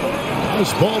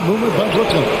 Nice ball movement by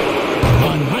Brooklyn.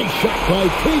 A nice shot by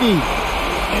KD.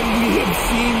 And we have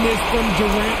seen this from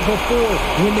Durant before.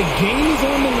 When the game is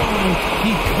on the line,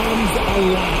 he comes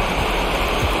alive.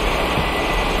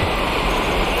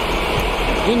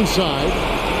 Inside.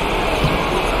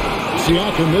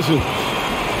 Siakam misses.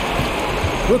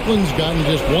 Brooklyn's gotten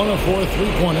just 1 of 4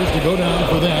 3-pointers to go down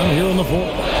for them here in the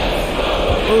fourth.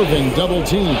 Irving double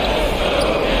team.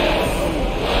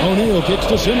 O'Neal kicks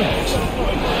to Simmons.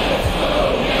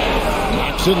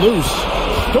 Knocks it loose.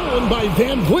 Stolen by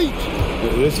Van Vliet.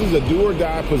 This is a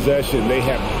do-or-die possession. They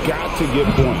have got to get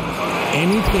points.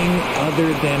 Anything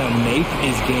other than a make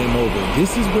is game over.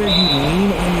 This is where you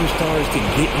lean on your stars to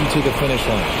get you to the finish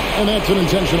line. And that's an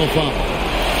intentional foul.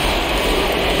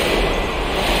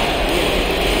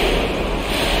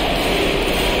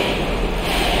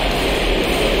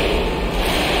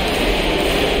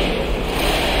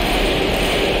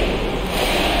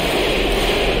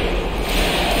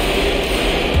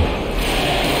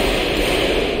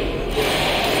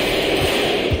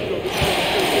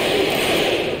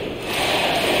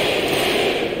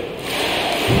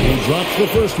 He drops the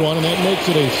first one, and that makes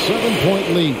it a 7-point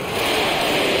lead.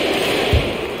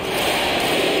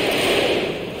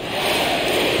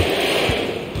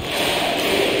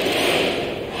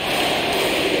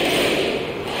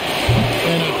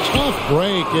 And a tough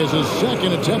break is his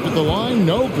second attempt at the line.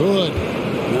 No good.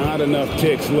 Not enough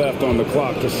ticks left on the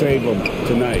clock to save them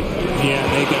tonight. Yeah,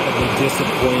 they got to be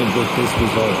disappointed with this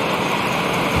result.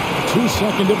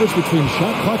 2-second difference between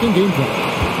shot clock and game clock.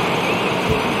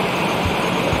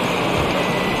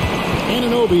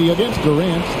 Anunoby against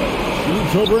Durant.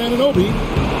 Shoots over Anunoby.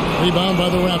 Rebound by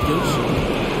the Raptors.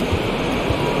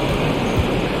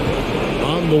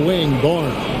 On the wing,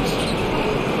 Barnes.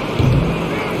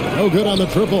 No good on the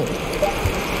triple.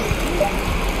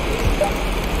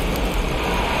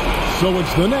 So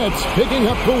it's the Nets picking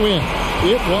up the win.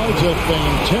 It was a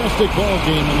fantastic ball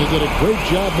game, and they did a great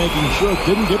job making sure it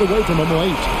didn't get away from them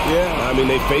late. Yeah, I mean,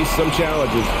 they faced some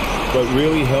challenges, but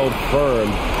really held firm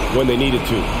when they needed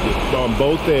to. On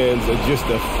both ends, and just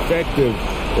effective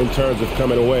in terms of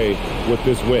coming away with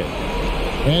this win.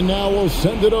 And now we'll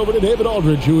send it over to David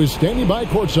Aldridge, who is standing by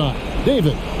courtside.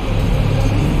 David.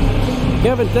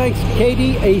 Kevin, thanks.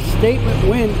 KD, a statement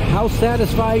win. How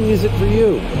satisfying is it for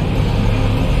you?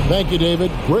 Thank you,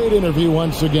 David. Great interview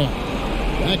once again.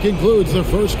 That concludes the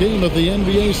first game of the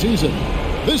NBA season.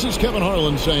 This is Kevin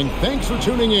Harlan saying thanks for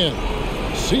tuning in.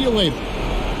 See you later.